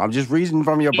school. I'm just reading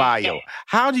from your bio.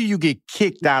 How do you get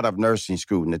kicked out of nursing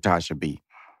school, Natasha B?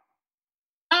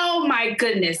 Oh, my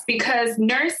goodness. Because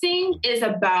nursing is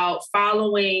about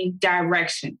following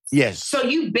directions. Yes. So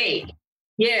you bake.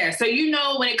 Yeah. So,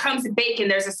 when it comes to baking,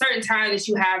 there's a certain time that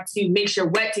you have to mix your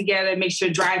wet together, mix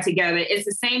your dry together. It's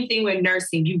the same thing with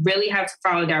nursing. You really have to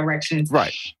follow directions.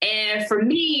 Right. And for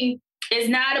me, it's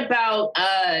not about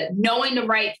knowing the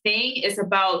right thing. It's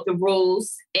about the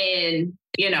rules and,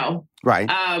 Right.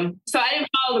 So I didn't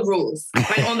follow the rules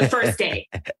like on the first day.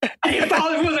 I didn't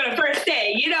follow the rules on the first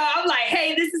day. I'm like,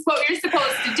 hey, this is what you're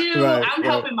supposed to do. Right, I'm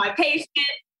helping my patient.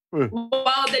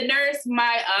 Well, the nurse,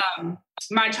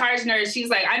 my charge nurse, she's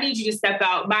like, I need you to step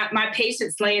out. My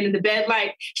patient's laying in the bed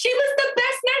like, she was the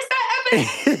best nurse I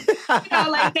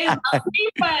ever they love me,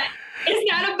 but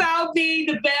it's not about being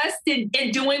the best and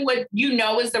doing what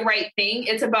is the right thing.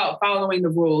 It's about following the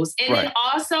rules. And then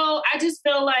also, I just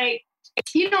feel like,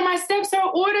 my steps are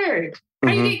ordered.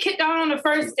 How you get kicked out on the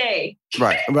first day?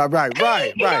 Right. But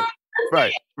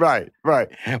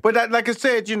like I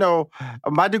said,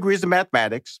 my degree is in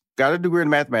mathematics. Got a degree in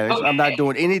mathematics. Okay. I'm not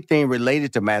doing anything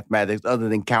related to mathematics other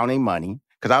than counting money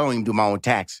because I don't even do my own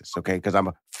taxes, okay? Because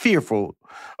I'm fearful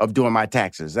of doing my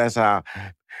taxes. That's how,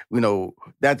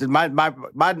 that's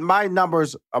my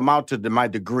numbers amount to my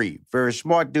degree. Very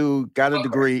smart dude, got a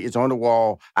degree, it's on the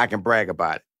wall, I can brag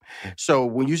about it. So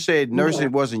when you said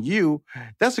nursing wasn't you,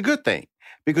 that's a good thing.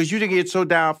 Because you didn't get so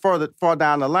far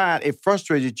down the line, it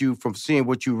frustrated you from seeing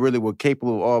what you really were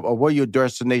capable of or where your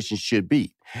destination should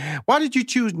be. Why did you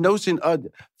choose nursing?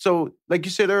 So, like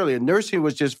you said earlier, nursing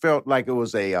just felt like it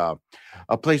was a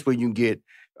place where you can get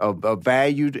a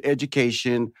valued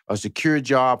education, a secure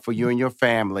job for you and your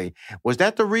family. Was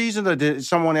that the reason, or did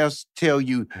someone else tell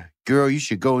you, girl, you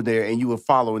should go there, and you were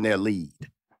following their lead?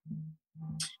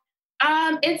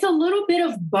 It's a little bit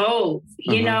of both.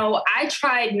 I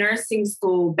tried nursing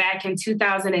school back in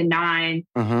 2009,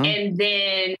 and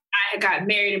then I got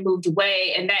married and moved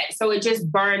away, so it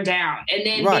just burned down. And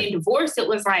then being divorced, it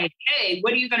was like, hey,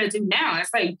 what are you going to do now?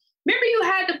 It's like, remember you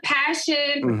had the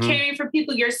passion for caring for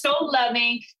people. You're so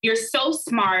loving. You're so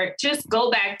smart. Just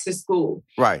go back to school.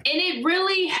 Right. And it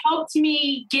really helped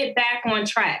me get back on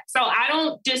track. So I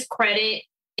don't discredit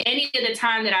any of the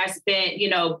time that I spent,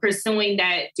 pursuing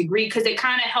that degree, because it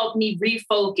kind of helped me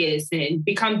refocus and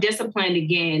become disciplined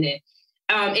again. And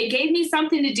it gave me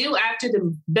something to do after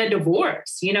the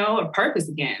divorce, a purpose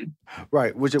again.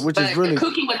 Right, which is really...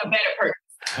 cooking with a better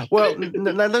purpose. Well,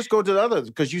 now let's go to the others,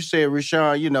 because you said,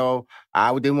 Rashawn,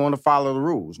 I didn't want to follow the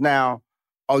rules. Now,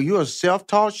 are you a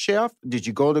self-taught chef? Did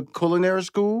you go to culinary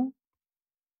school?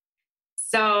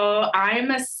 So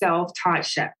I'm a self-taught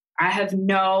chef. I have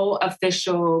no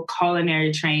official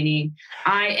culinary training.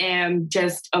 I am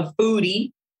just a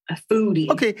foodie.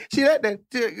 Okay, see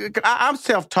I'm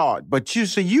self-taught, but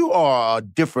you are a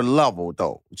different level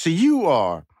though. So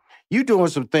you doing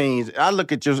some things. I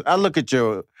look at your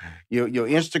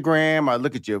Instagram. I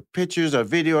look at your pictures or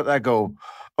videos. I go,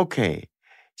 okay,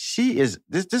 she is.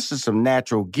 This is some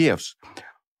natural gifts.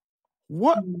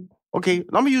 What? Okay,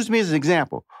 let me use me as an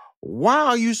example. Why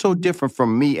are you so different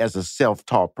from me as a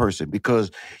self-taught person?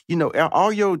 Because,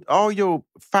 all your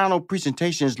final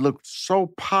presentations look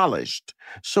so polished,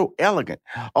 so elegant.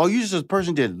 Are you just a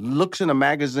person that looks in a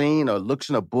magazine or looks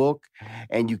in a book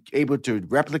and you're able to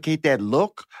replicate that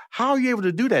look? How are you able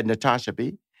to do that, Natasha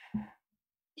B?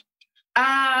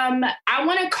 I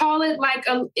want to call it like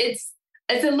it's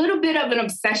a little bit of an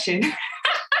obsession.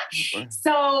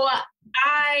 So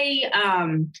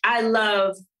I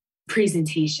love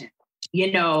presentation,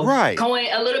 right. Going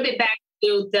a little bit back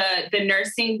to the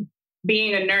nursing,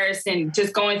 being a nurse and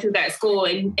just going through that school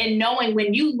and knowing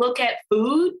when you look at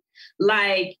food,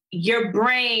 like your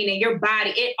brain and your body,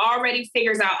 it already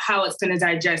figures out how it's going to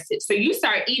digest it. So you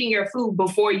start eating your food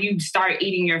before you start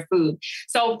eating your food.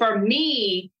 So for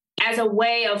me, as a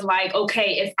way of like,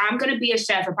 okay, if I'm going to be a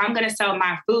chef, if I'm going to sell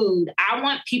my food, I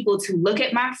want people to look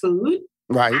at my food.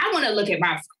 Right. I want to look at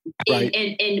my food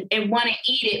and want to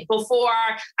eat it before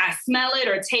I smell it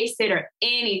or taste it or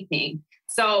anything.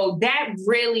 So that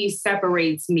really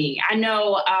separates me. I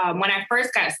know when I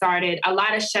first got started, a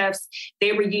lot of chefs,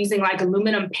 they were using like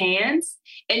aluminum pans.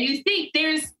 And you think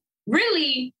there's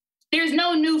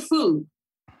no new food.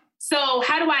 So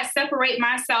how do I separate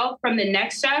myself from the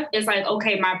next chef? It's like,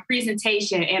 okay, my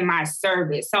presentation and my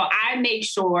service. So I make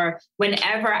sure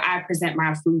whenever I present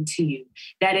my food to you,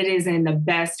 that it is in the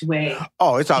best way.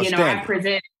 Oh, it's outstanding. I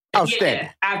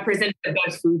present the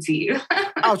best food to you.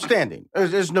 Outstanding.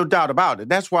 There's no doubt about it.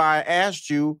 That's why I asked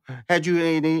you, had you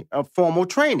any formal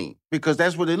training? Because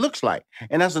that's what it looks like.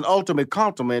 And that's an ultimate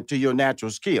compliment to your natural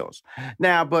skills.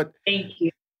 Now, but... Thank you.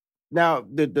 Now,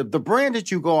 the brand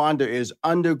that you go under is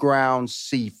Underground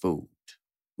Seafood.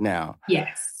 Now,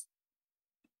 yes,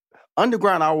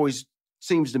 Underground always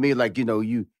seems to me like,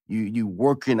 you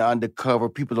working undercover.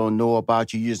 People don't know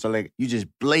about you. You just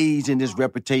blazing this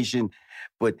reputation,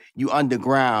 but you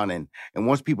underground. And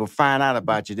once people find out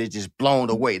about you, they're just blown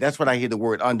away. That's what I hear the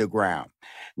word underground.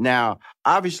 Now,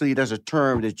 obviously, there's a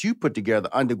term that you put together,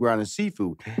 Underground and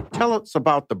Seafood. Tell us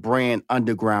about the brand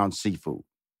Underground Seafood.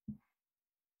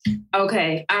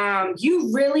 Okay.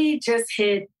 You really just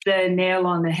hit the nail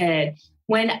on the head.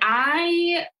 When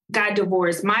I got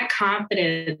divorced, my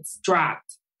confidence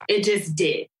dropped. It just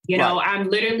did.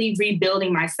 I'm literally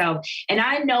rebuilding myself. And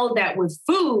I know that with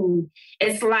food,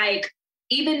 it's like,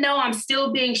 even though I'm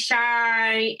still being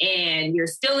shy and you're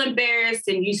still embarrassed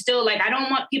and you still like, I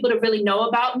don't want people to really know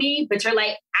about me, but you're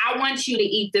like, I want you to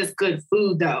eat this good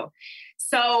food though.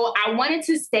 So I wanted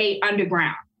to stay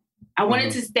underground. I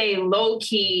wanted to stay low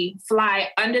key, fly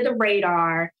under the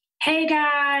radar. Hey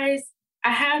guys,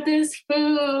 I have this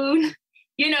food,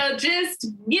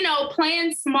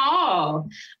 playing small.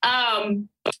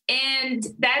 And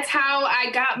that's how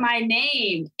I got my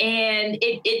name. And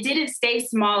it didn't stay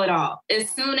small at all. As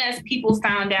soon as people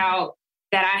found out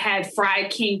that I had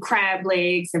fried king crab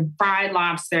legs and fried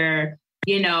lobster,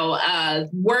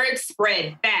 word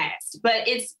spread fast. But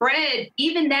it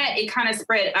kind of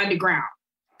spread underground.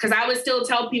 Because I would still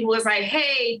tell people, it's like,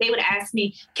 hey, they would ask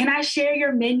me, can I share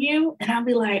your menu? And I'll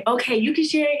be like, okay, you can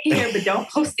share it here, but don't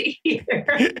post it here.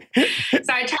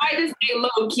 So I tried to stay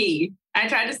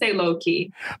low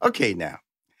key. Okay, now,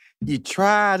 you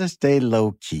try to stay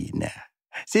low key now.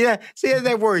 See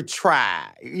that word try,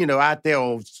 out there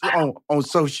on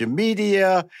social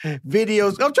media,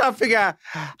 videos. I'm trying to figure out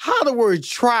how the word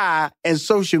try and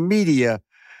social media,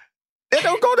 they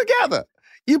don't go together.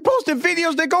 You posting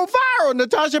videos that go viral,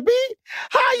 Natasha B.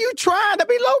 How are you trying to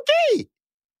be low-key?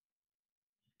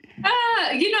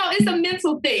 It's a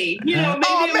mental thing. Maybe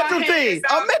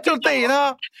a mental thing,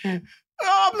 huh?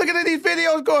 Oh, I'm looking at these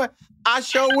videos going, I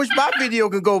sure wish my video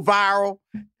could go viral.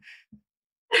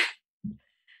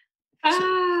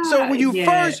 So when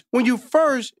you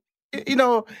first,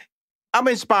 I'm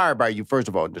inspired by you, first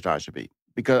of all, Natasha B.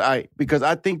 Because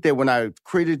I think that when I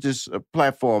created this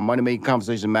platform, Money Making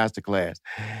Conversation Masterclass,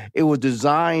 it was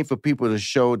designed for people to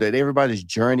show that everybody's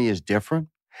journey is different.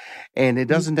 And it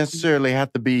doesn't necessarily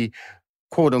have to be,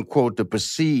 quote unquote, the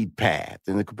perceived path.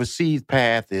 And the perceived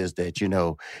path is that, you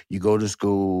go to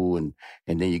school and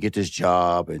then you get this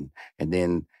job and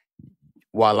then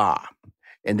voila.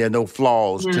 And there are no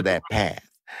flaws to that path.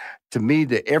 To me,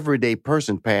 the everyday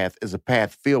person path is a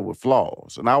path filled with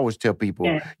flaws. And I always tell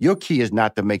people, your key is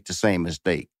not to make the same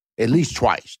mistake, at least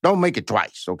twice. Don't make it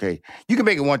twice, okay? You can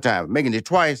make it one time. Making it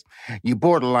twice, you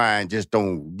borderline just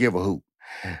don't give a hoot.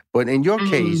 But in your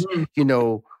case,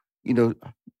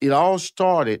 it all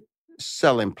started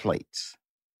selling plates.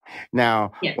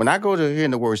 Now, when I go to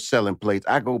hearing the word selling plates,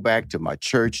 I go back to my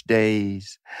church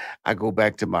days. I go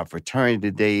back to my fraternity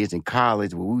days in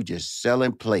college where we were just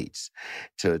selling plates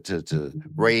to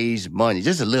raise money,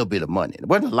 just a little bit of money. It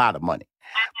wasn't a lot of money.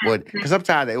 But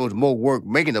sometimes it was more work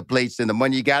making the plates than the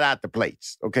money you got out the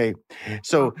plates, okay?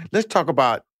 So let's talk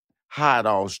about how it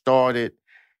all started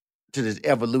to this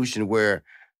evolution where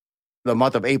the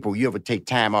month of April, you ever take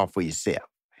time off for yourself.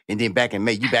 And then back in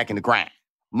May, you back in the grind.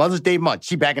 Mother's Day month,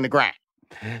 she back in the grind.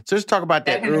 So let's talk about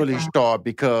that early start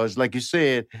because, like you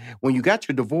said, when you got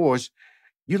your divorce,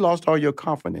 you lost all your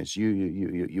confidence.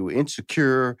 You were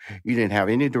insecure. You didn't have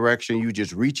any direction. You were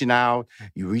just reaching out.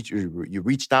 You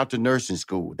reached out to nursing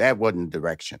school. That wasn't the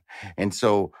direction. And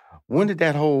so when did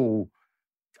that whole,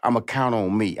 I'm going to count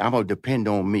on me. I'm going to depend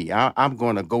on me. I'm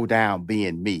going to go down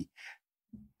being me.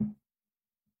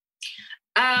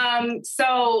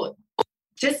 So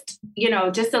just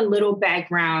a little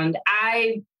background.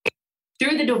 I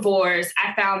through the divorce,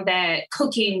 I found that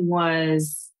cooking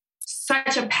was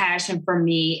such a passion for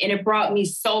me, and it brought me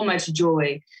so much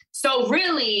joy. So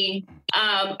really,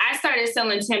 I started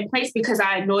selling 10 plates because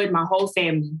I annoyed my whole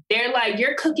family. They're like,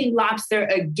 "You're cooking lobster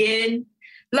again?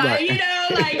 Like, right. You know,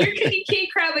 like you're cooking king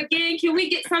crab again. Can we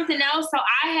get something else?" So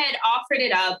I had offered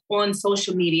it up on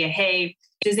social media. Hey,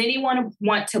 does anyone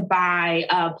want to buy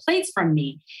plates from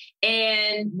me?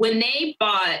 And when they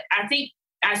bought, I think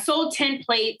I sold 10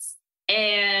 plates,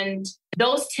 and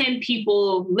those 10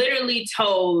 people literally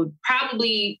told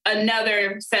probably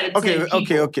another set of 10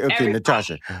 people. Okay,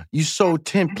 Natasha. You sold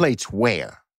 10 plates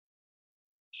where?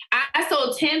 I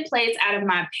sold 10 plates out of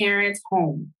my parents'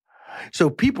 home. So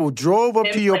people drove up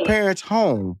to your parents'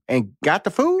 home and got the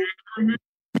food? Mm-hmm.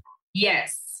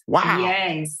 Yes. Wow.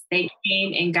 Yes. They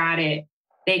came and got it.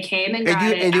 They came and got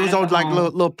it. And it was on like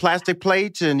little plastic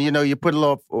plates, and you put a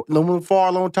little aluminum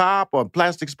foil on top, or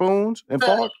plastic spoons and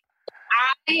forks?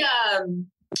 I'm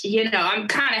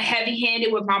kind of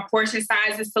heavy-handed with my portion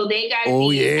sizes, so they got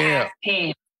these half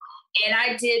pans. And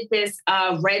I did this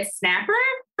red snapper.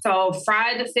 So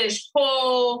fried the fish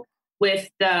whole with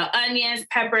the onions,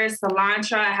 peppers,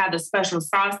 cilantro. I have a special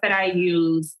sauce that I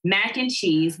use, mac and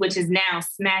cheese, which is now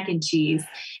smack and cheese,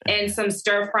 and some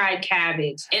stir-fried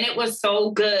cabbage. And it was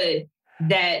so good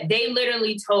that they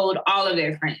literally told all of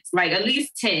their friends, like at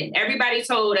least 10. Everybody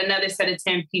told another set of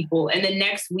 10 people. And the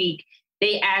next week,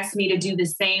 they asked me to do the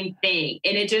same thing.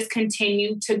 And it just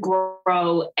continued to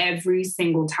grow every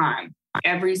single time.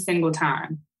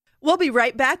 We'll be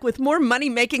right back with more Money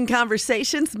Making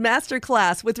Conversations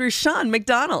Masterclass with Rushion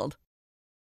McDonald.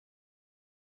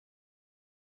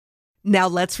 Now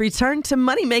let's return to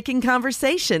Money Making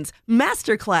Conversations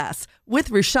Masterclass with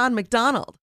Rushion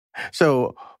McDonald.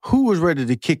 So who was ready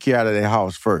to kick you out of their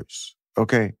house first?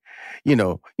 Okay.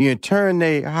 You turn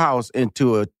their house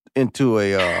into a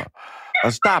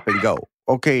stop and go.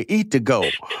 Okay, eat to go.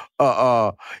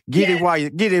 Get it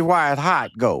while it's hot.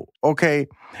 Go. Okay,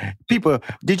 people.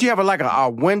 Did you have a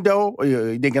window?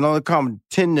 They can only come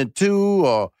 10 to 2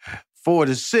 or 4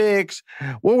 to 6.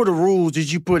 What were the rules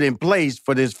that you put in place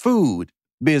for this food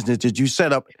business that you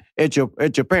set up at your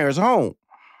parents' home?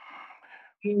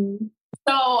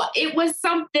 So it was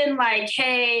something like,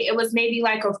 hey, it was maybe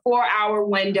like a 4-hour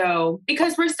window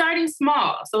because we're starting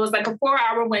small. So it was like a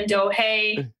 4-hour window.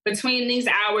 Hey, between these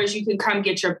hours, you can come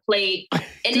get your plate.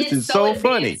 And this is so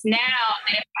funny. Now,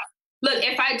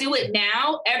 if I do it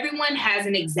now, everyone has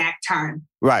an exact time.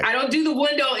 Right. I don't do the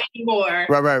window anymore.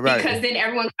 Right. Because then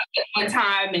everyone comes at one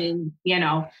time, and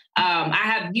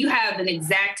you have an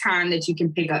exact time that you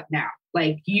can pick up now.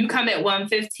 Like you come at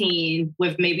 1:15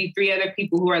 with maybe 3 other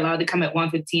people who are allowed to come at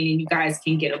 1:15, and you guys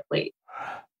can get a plate.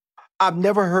 I've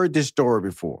never heard this story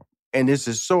before. And this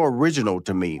is so original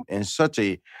to me, and such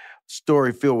a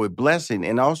story filled with blessing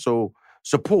and also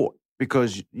support,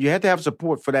 because you had to have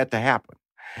support for that to happen.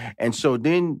 And so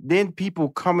then people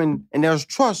coming, and there's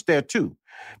trust there too,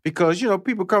 because,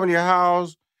 people come to your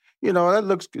house, that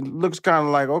looks kind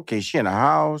of like, okay, she in a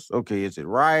house. Okay, is it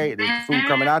right? Is the food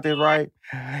coming out there right?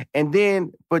 And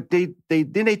then, but they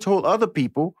told other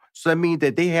people, so that means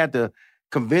that they had to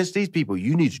convince these people,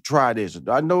 you need to try this.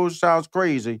 I know it sounds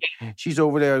crazy. She's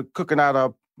over there cooking out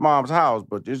of mom's house,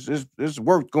 but there's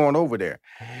work going over there.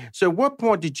 So at what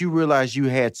point did you realize you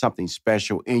had something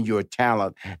special in your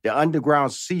talent, the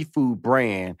underground seafood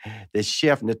brand that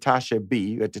Chef Natasha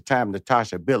B, at the time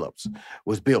Natasha Billups,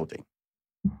 was building?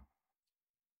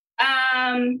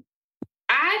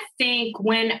 I think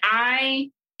when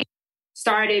I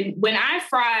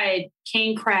fried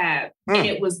king crab and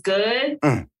it was good,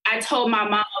 I told my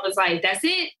mom, I was like, that's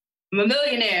it. I'm a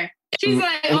millionaire. She's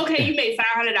like, okay, you made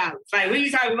 $500. Like, what are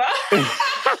you talking about? And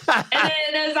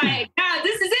then it was like, nah,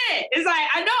 this is it. It's like,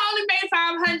 I know I only made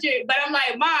 $500, but I'm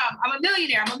like, Mom, I'm a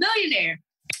millionaire.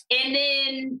 And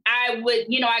then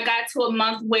I got to a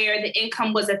month where the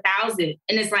income was $1,000.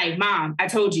 And it's like, Mom, I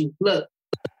told you, look,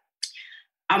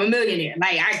 I'm a millionaire.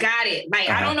 Like, I got it. Like,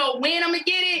 I don't know when I'm going to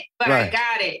get it, but I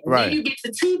got it. And then you get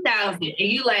to 2,000 and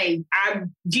you like,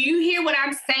 do you hear what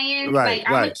I'm saying? Like,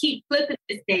 I'm going to keep flipping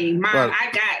this thing. Mom,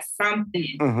 I got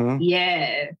something. Mm-hmm.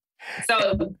 Yeah.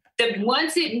 So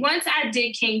once I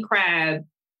did king crab,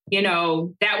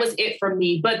 that was it for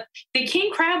me. But the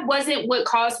king crab wasn't what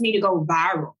caused me to go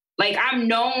viral. Like, I'm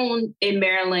known in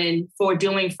Maryland for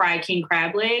doing fried king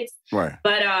crab legs. Right.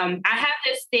 But I have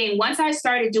this thing. Once I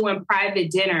started doing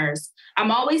private dinners, I'm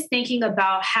always thinking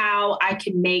about how I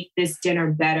can make this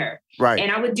dinner better. Right.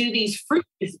 And I would do these fruit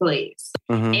displays.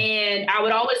 And I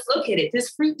would always look at it. This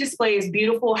fruit display is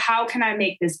beautiful. How can I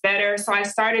make this better? So I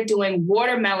started doing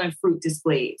watermelon fruit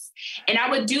displays. And I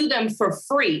would do them for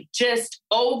free, just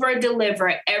over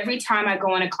deliver every time I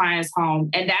go in a client's home.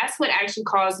 And that's what actually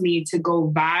caused me to go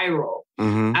viral.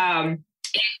 And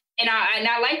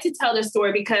I like to tell the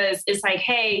story because it's like,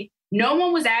 hey, no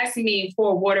one was asking me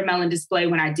for a watermelon display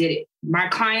when I did it. My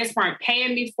clients weren't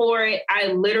paying me for it.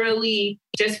 I literally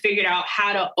just figured out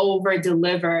how to over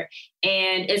deliver.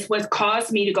 And it's what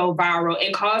caused me to go viral.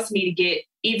 It caused me to get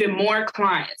even more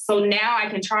clients. So now I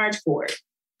can charge for it.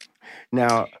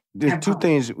 Now, there's two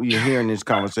things you hear in this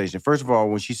conversation. First of all,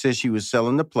 when she said she was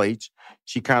selling the plates,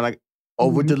 she kind of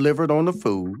over delivered on the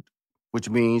food, which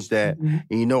means that,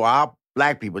 you know, our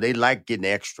Black people, they like getting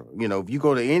extra. You know, if you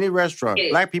go to any restaurant,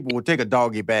 Black people will take a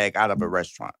doggy bag out of a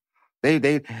restaurant. They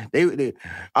I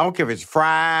don't care if it's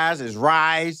fries, it's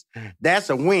rice. That's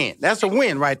a win. That's a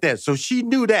win right there. So she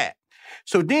knew that.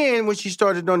 So then when she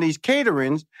started on these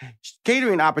catering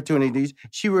opportunities,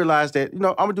 she realized that, you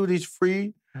know, I'm going to do these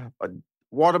free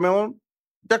watermelon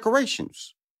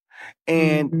decorations.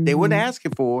 And they weren't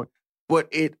asking for it, but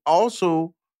it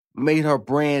also made her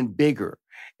brand bigger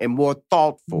and more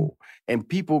thoughtful. And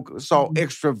people saw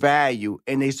extra value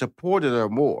and they supported her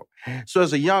more. So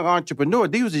as a young entrepreneur,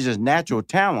 these are just natural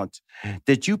talents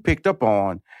that you picked up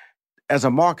on as a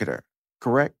marketer,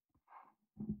 correct?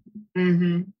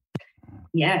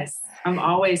 Yes. I'm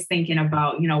always thinking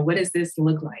about, you know, what does this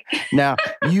look like? Now,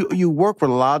 you work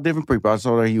with a lot of different people. I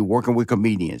saw that you're working with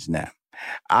comedians now.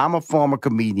 I'm a former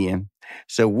comedian.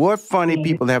 So what funny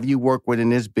people have you worked with in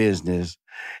this business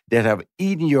that have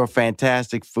eaten your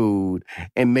fantastic food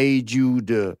and made you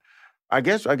I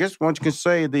guess one can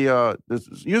say you're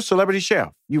a celebrity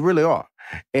chef. You really are.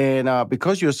 And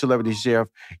because you're a celebrity chef,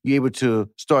 you're able to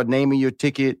start naming your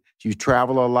ticket. You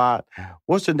travel a lot.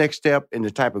 What's the next step in the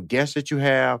type of guests that you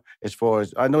have? As far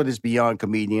as, I know this beyond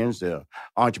comedians, there are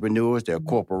entrepreneurs, there are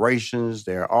corporations,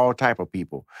 there are all type of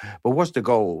people. But what's the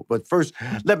goal? But first,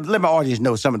 let my audience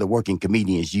know some of the working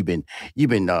comedians you've been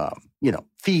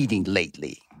feeding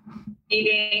lately.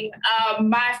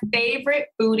 My favorite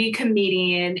foodie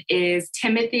comedian is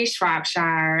Timothy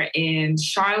Shropshire in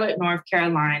Charlotte, North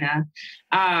Carolina.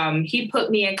 He put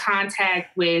me in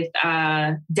contact with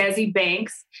Desi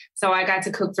Banks, so I got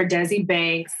to cook for Desi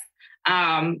Banks.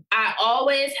 I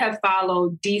always have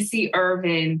followed DC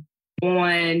Irvin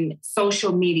on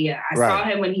social media. I saw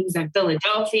him when he was in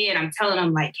Philadelphia, and I'm telling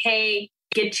him like, hey,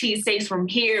 get cheesesteaks from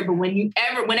here, but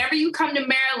whenever you come to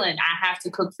Maryland, I have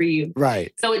to cook for you.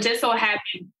 Right. So it just so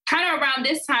happened, kind of around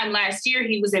this time last year,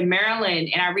 he was in Maryland,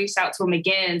 and I reached out to him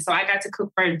again. So I got to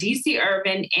cook for DC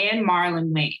Irvin and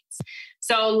Marlon Wayans.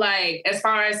 So like, as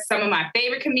far as some of my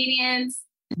favorite comedians,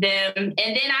 them, and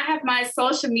then I have my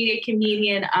social media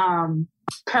comedian,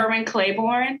 Kerwin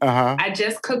Claiborne. I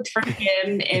just cooked for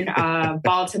him in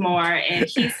Baltimore, and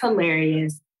he's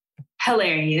hilarious.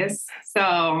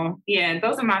 So, yeah,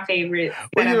 those are my favorites.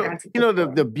 Well,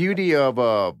 the beauty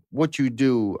of what you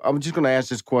do, I'm just going to ask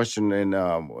this question and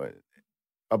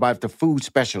about the food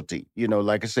specialty. You know,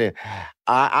 like I said,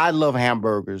 I love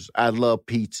hamburgers. I love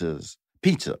pizza.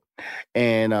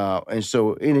 And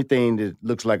so anything that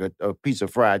looks like a piece of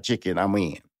fried chicken, I'm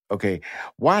in. Okay.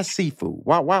 Why seafood?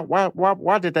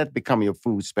 Why did that become your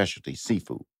food specialty,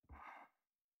 seafood?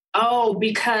 Oh,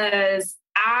 because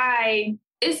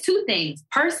it's two things.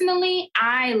 Personally,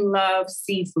 I love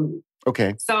seafood.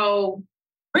 Okay. So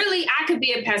really, I could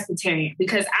be a pescatarian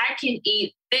because I can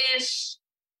eat fish,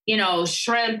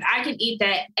 shrimp. I can eat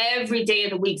that every day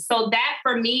of the week. So that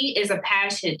for me is a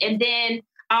passion. And then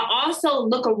I also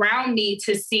look around me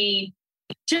to see,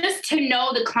 just to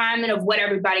know the climate of what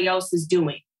everybody else is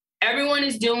doing. Everyone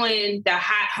is doing the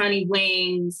hot honey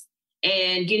wings.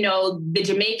 And, the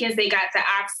Jamaicans, they got the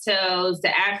oxtails, the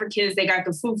Africans, they got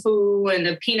the fufu and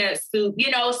the peanut soup,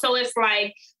 so it's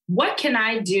like, what can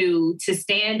I do to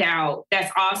stand out?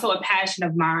 That's also a passion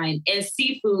of mine. And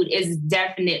seafood is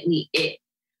definitely it.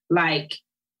 Like,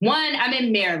 one, I'm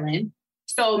in Maryland.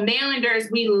 So Marylanders,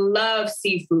 we love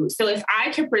seafood. So if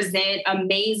I can present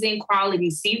amazing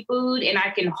quality seafood and I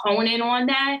can hone in on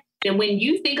that, then when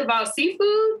you think about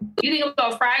seafood, you think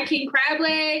about fried king crab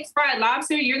legs, fried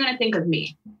lobster, you're going to think of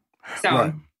me.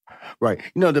 So, Right.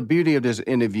 The beauty of this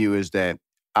interview is that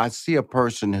I see a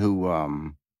person who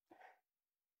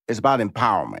is about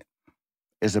empowerment.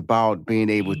 It's about being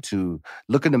able to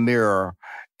look in the mirror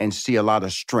and see a lot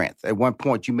of strength. At one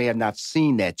point, you may have not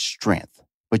seen that strength.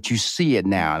 but you see it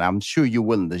now, and I'm sure you're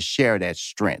willing to share that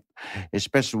strength,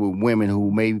 especially with women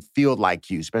who may feel like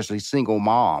you, especially single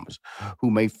moms who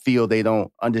may feel they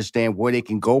don't understand where they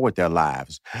can go with their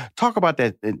lives. Talk about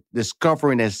that,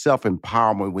 discovering that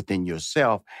self-empowerment within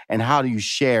yourself, and how do you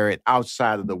share it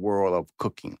outside of the world of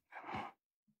cooking?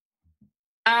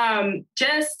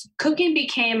 Just cooking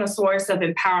became a source of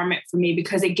empowerment for me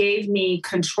because it gave me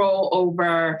control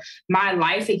over my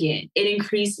life again. It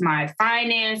increased my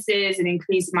finances, it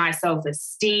increased my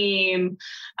self-esteem.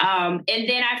 And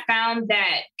then I found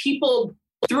that people,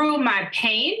 through my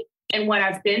pain and what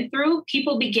I've been through,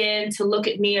 people began to look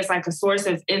at me as like a source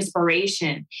of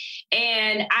inspiration.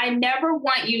 And I never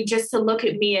want you just to look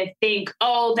at me and think,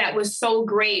 oh, that was so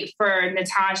great for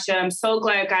Natasha. I'm so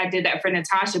glad God did that for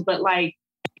Natasha. But like,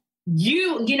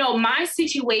 you know, my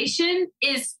situation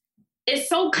is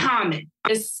so common.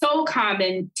 It's so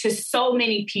common to so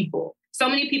many people. So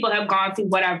many people have gone through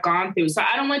what I've gone through. So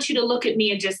I don't want you to look at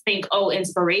me and just think, oh,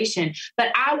 inspiration. But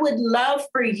I would love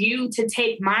for you to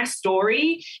take my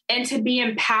story and to be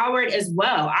empowered as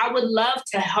well. I would love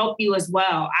to help you as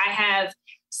well. I have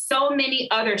so many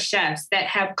other chefs that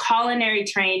have culinary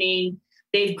training.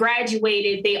 They've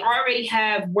graduated. They already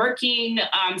have working,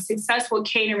 successful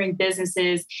catering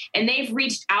businesses, and they've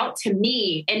reached out to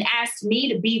me and asked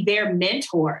me to be their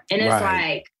mentor. And it's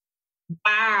like,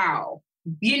 wow,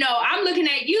 you know, I'm looking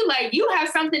at you like you have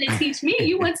something to teach me.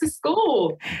 You went to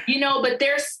school, you know, but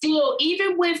they're still,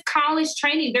 even with college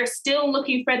training, they're still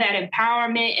looking for that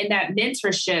empowerment and that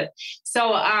mentorship.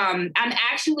 So I'm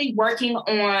actually working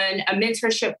on a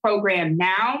mentorship program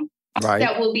now.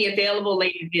 That will be available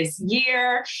later this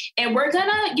year. And we're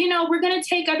gonna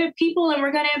take other people and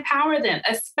we're gonna empower them,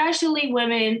 especially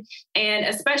women, and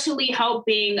especially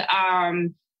helping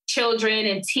children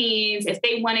and teens. If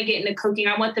they want to get into cooking,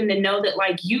 I want them to know that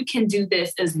like you can do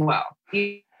this as well.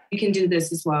 You can do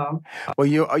this as well. Well,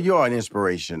 you're an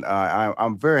inspiration.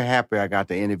 I'm very happy I got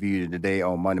to interview you today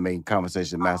on Money Making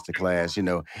Conversation Masterclass. You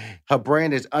know, her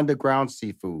brand is Underground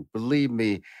Seafood. Believe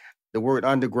me, the word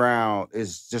underground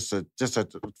is just a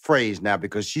phrase now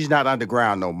because she's not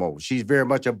underground no more. She's very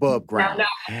much above ground.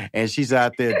 No. And she's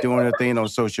out there doing her thing on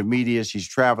social media. She's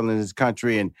traveling this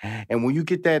country. And when you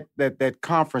get that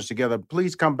conference together,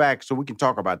 please come back so we can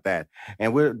talk about that.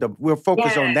 And we'll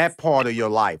focus on that part of your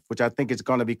life, which I think is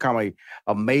going to become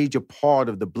a major part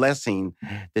of the blessing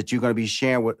that you're going to be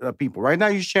sharing with people. Right now,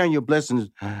 you're sharing your blessings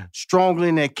strongly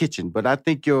in that kitchen. But I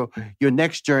think your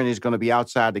next journey is going to be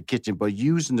outside the kitchen, but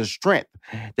using the strength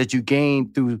that you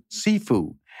gained through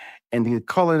seafood and the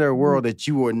culinary world that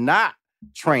you were not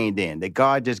trained in, that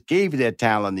God just gave you that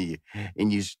talent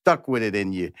and you stuck with it,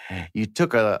 and you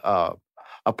took a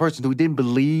person who didn't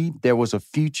believe there was a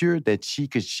future that she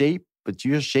could shape, but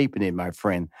you're shaping it, my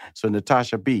friend. So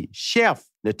Natasha B, Chef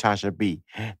Natasha B,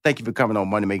 thank you for coming on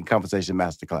Money Making Conversation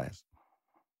Masterclass.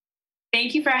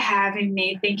 Thank you for having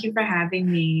me. Thank you for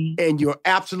having me. And you're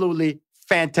absolutely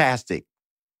fantastic.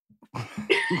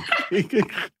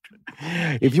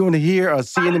 If you want to hear or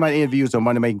see any of my interviews on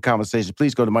Money Making Conversations,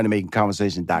 please go to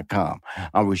moneymakingconversation.com.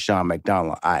 I'm Rushion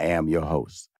McDonald. I am your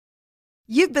host.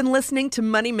 You've been listening to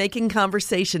Money Making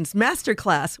Conversations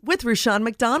Masterclass with Rushion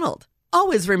McDonald.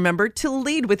 Always remember to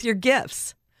lead with your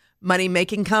gifts. Money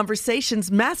Making Conversations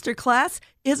Masterclass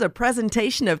is a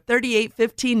presentation of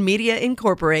 3815 Media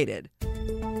Incorporated.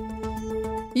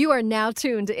 You are now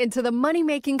tuned into the Money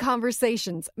Making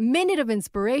Conversations Minute of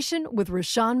Inspiration with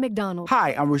Rushion McDonald.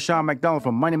 Hi, I'm Rushion McDonald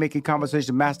from Money Making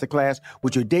Conversation Masterclass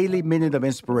with your daily Minute of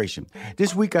Inspiration.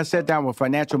 This week I sat down with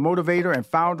financial motivator and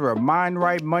founder of Mind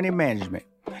Right Money Management,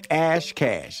 Ash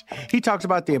Cash. He talks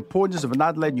about the importance of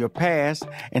not letting your past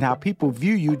and how people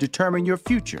view you determine your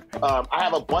future. I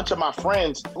have a bunch of my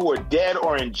friends who are dead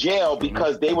or in jail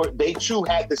because they too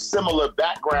had the similar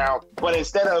background, but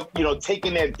instead of,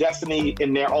 taking their destiny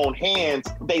in their own hands,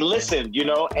 they listened,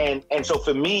 and so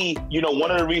for me,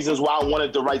 one of the reasons why I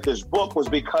wanted to write this book was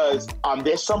because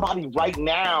there's somebody right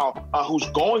now who's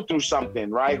going through something,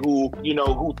 right? Who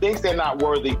thinks they're not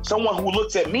worthy. Someone who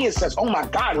looks at me and says, oh my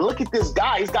God, look at this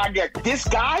guy. This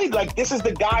guy, like this is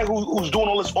the guy who's doing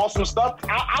all this awesome stuff.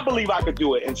 I believe I could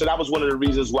do it. And so that was one of the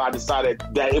reasons why I decided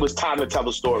that it was time to tell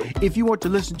the story. If you want to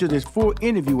listen to this full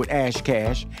interview with Ash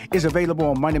Cash, it's available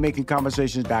on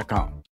moneymakingconversations.com.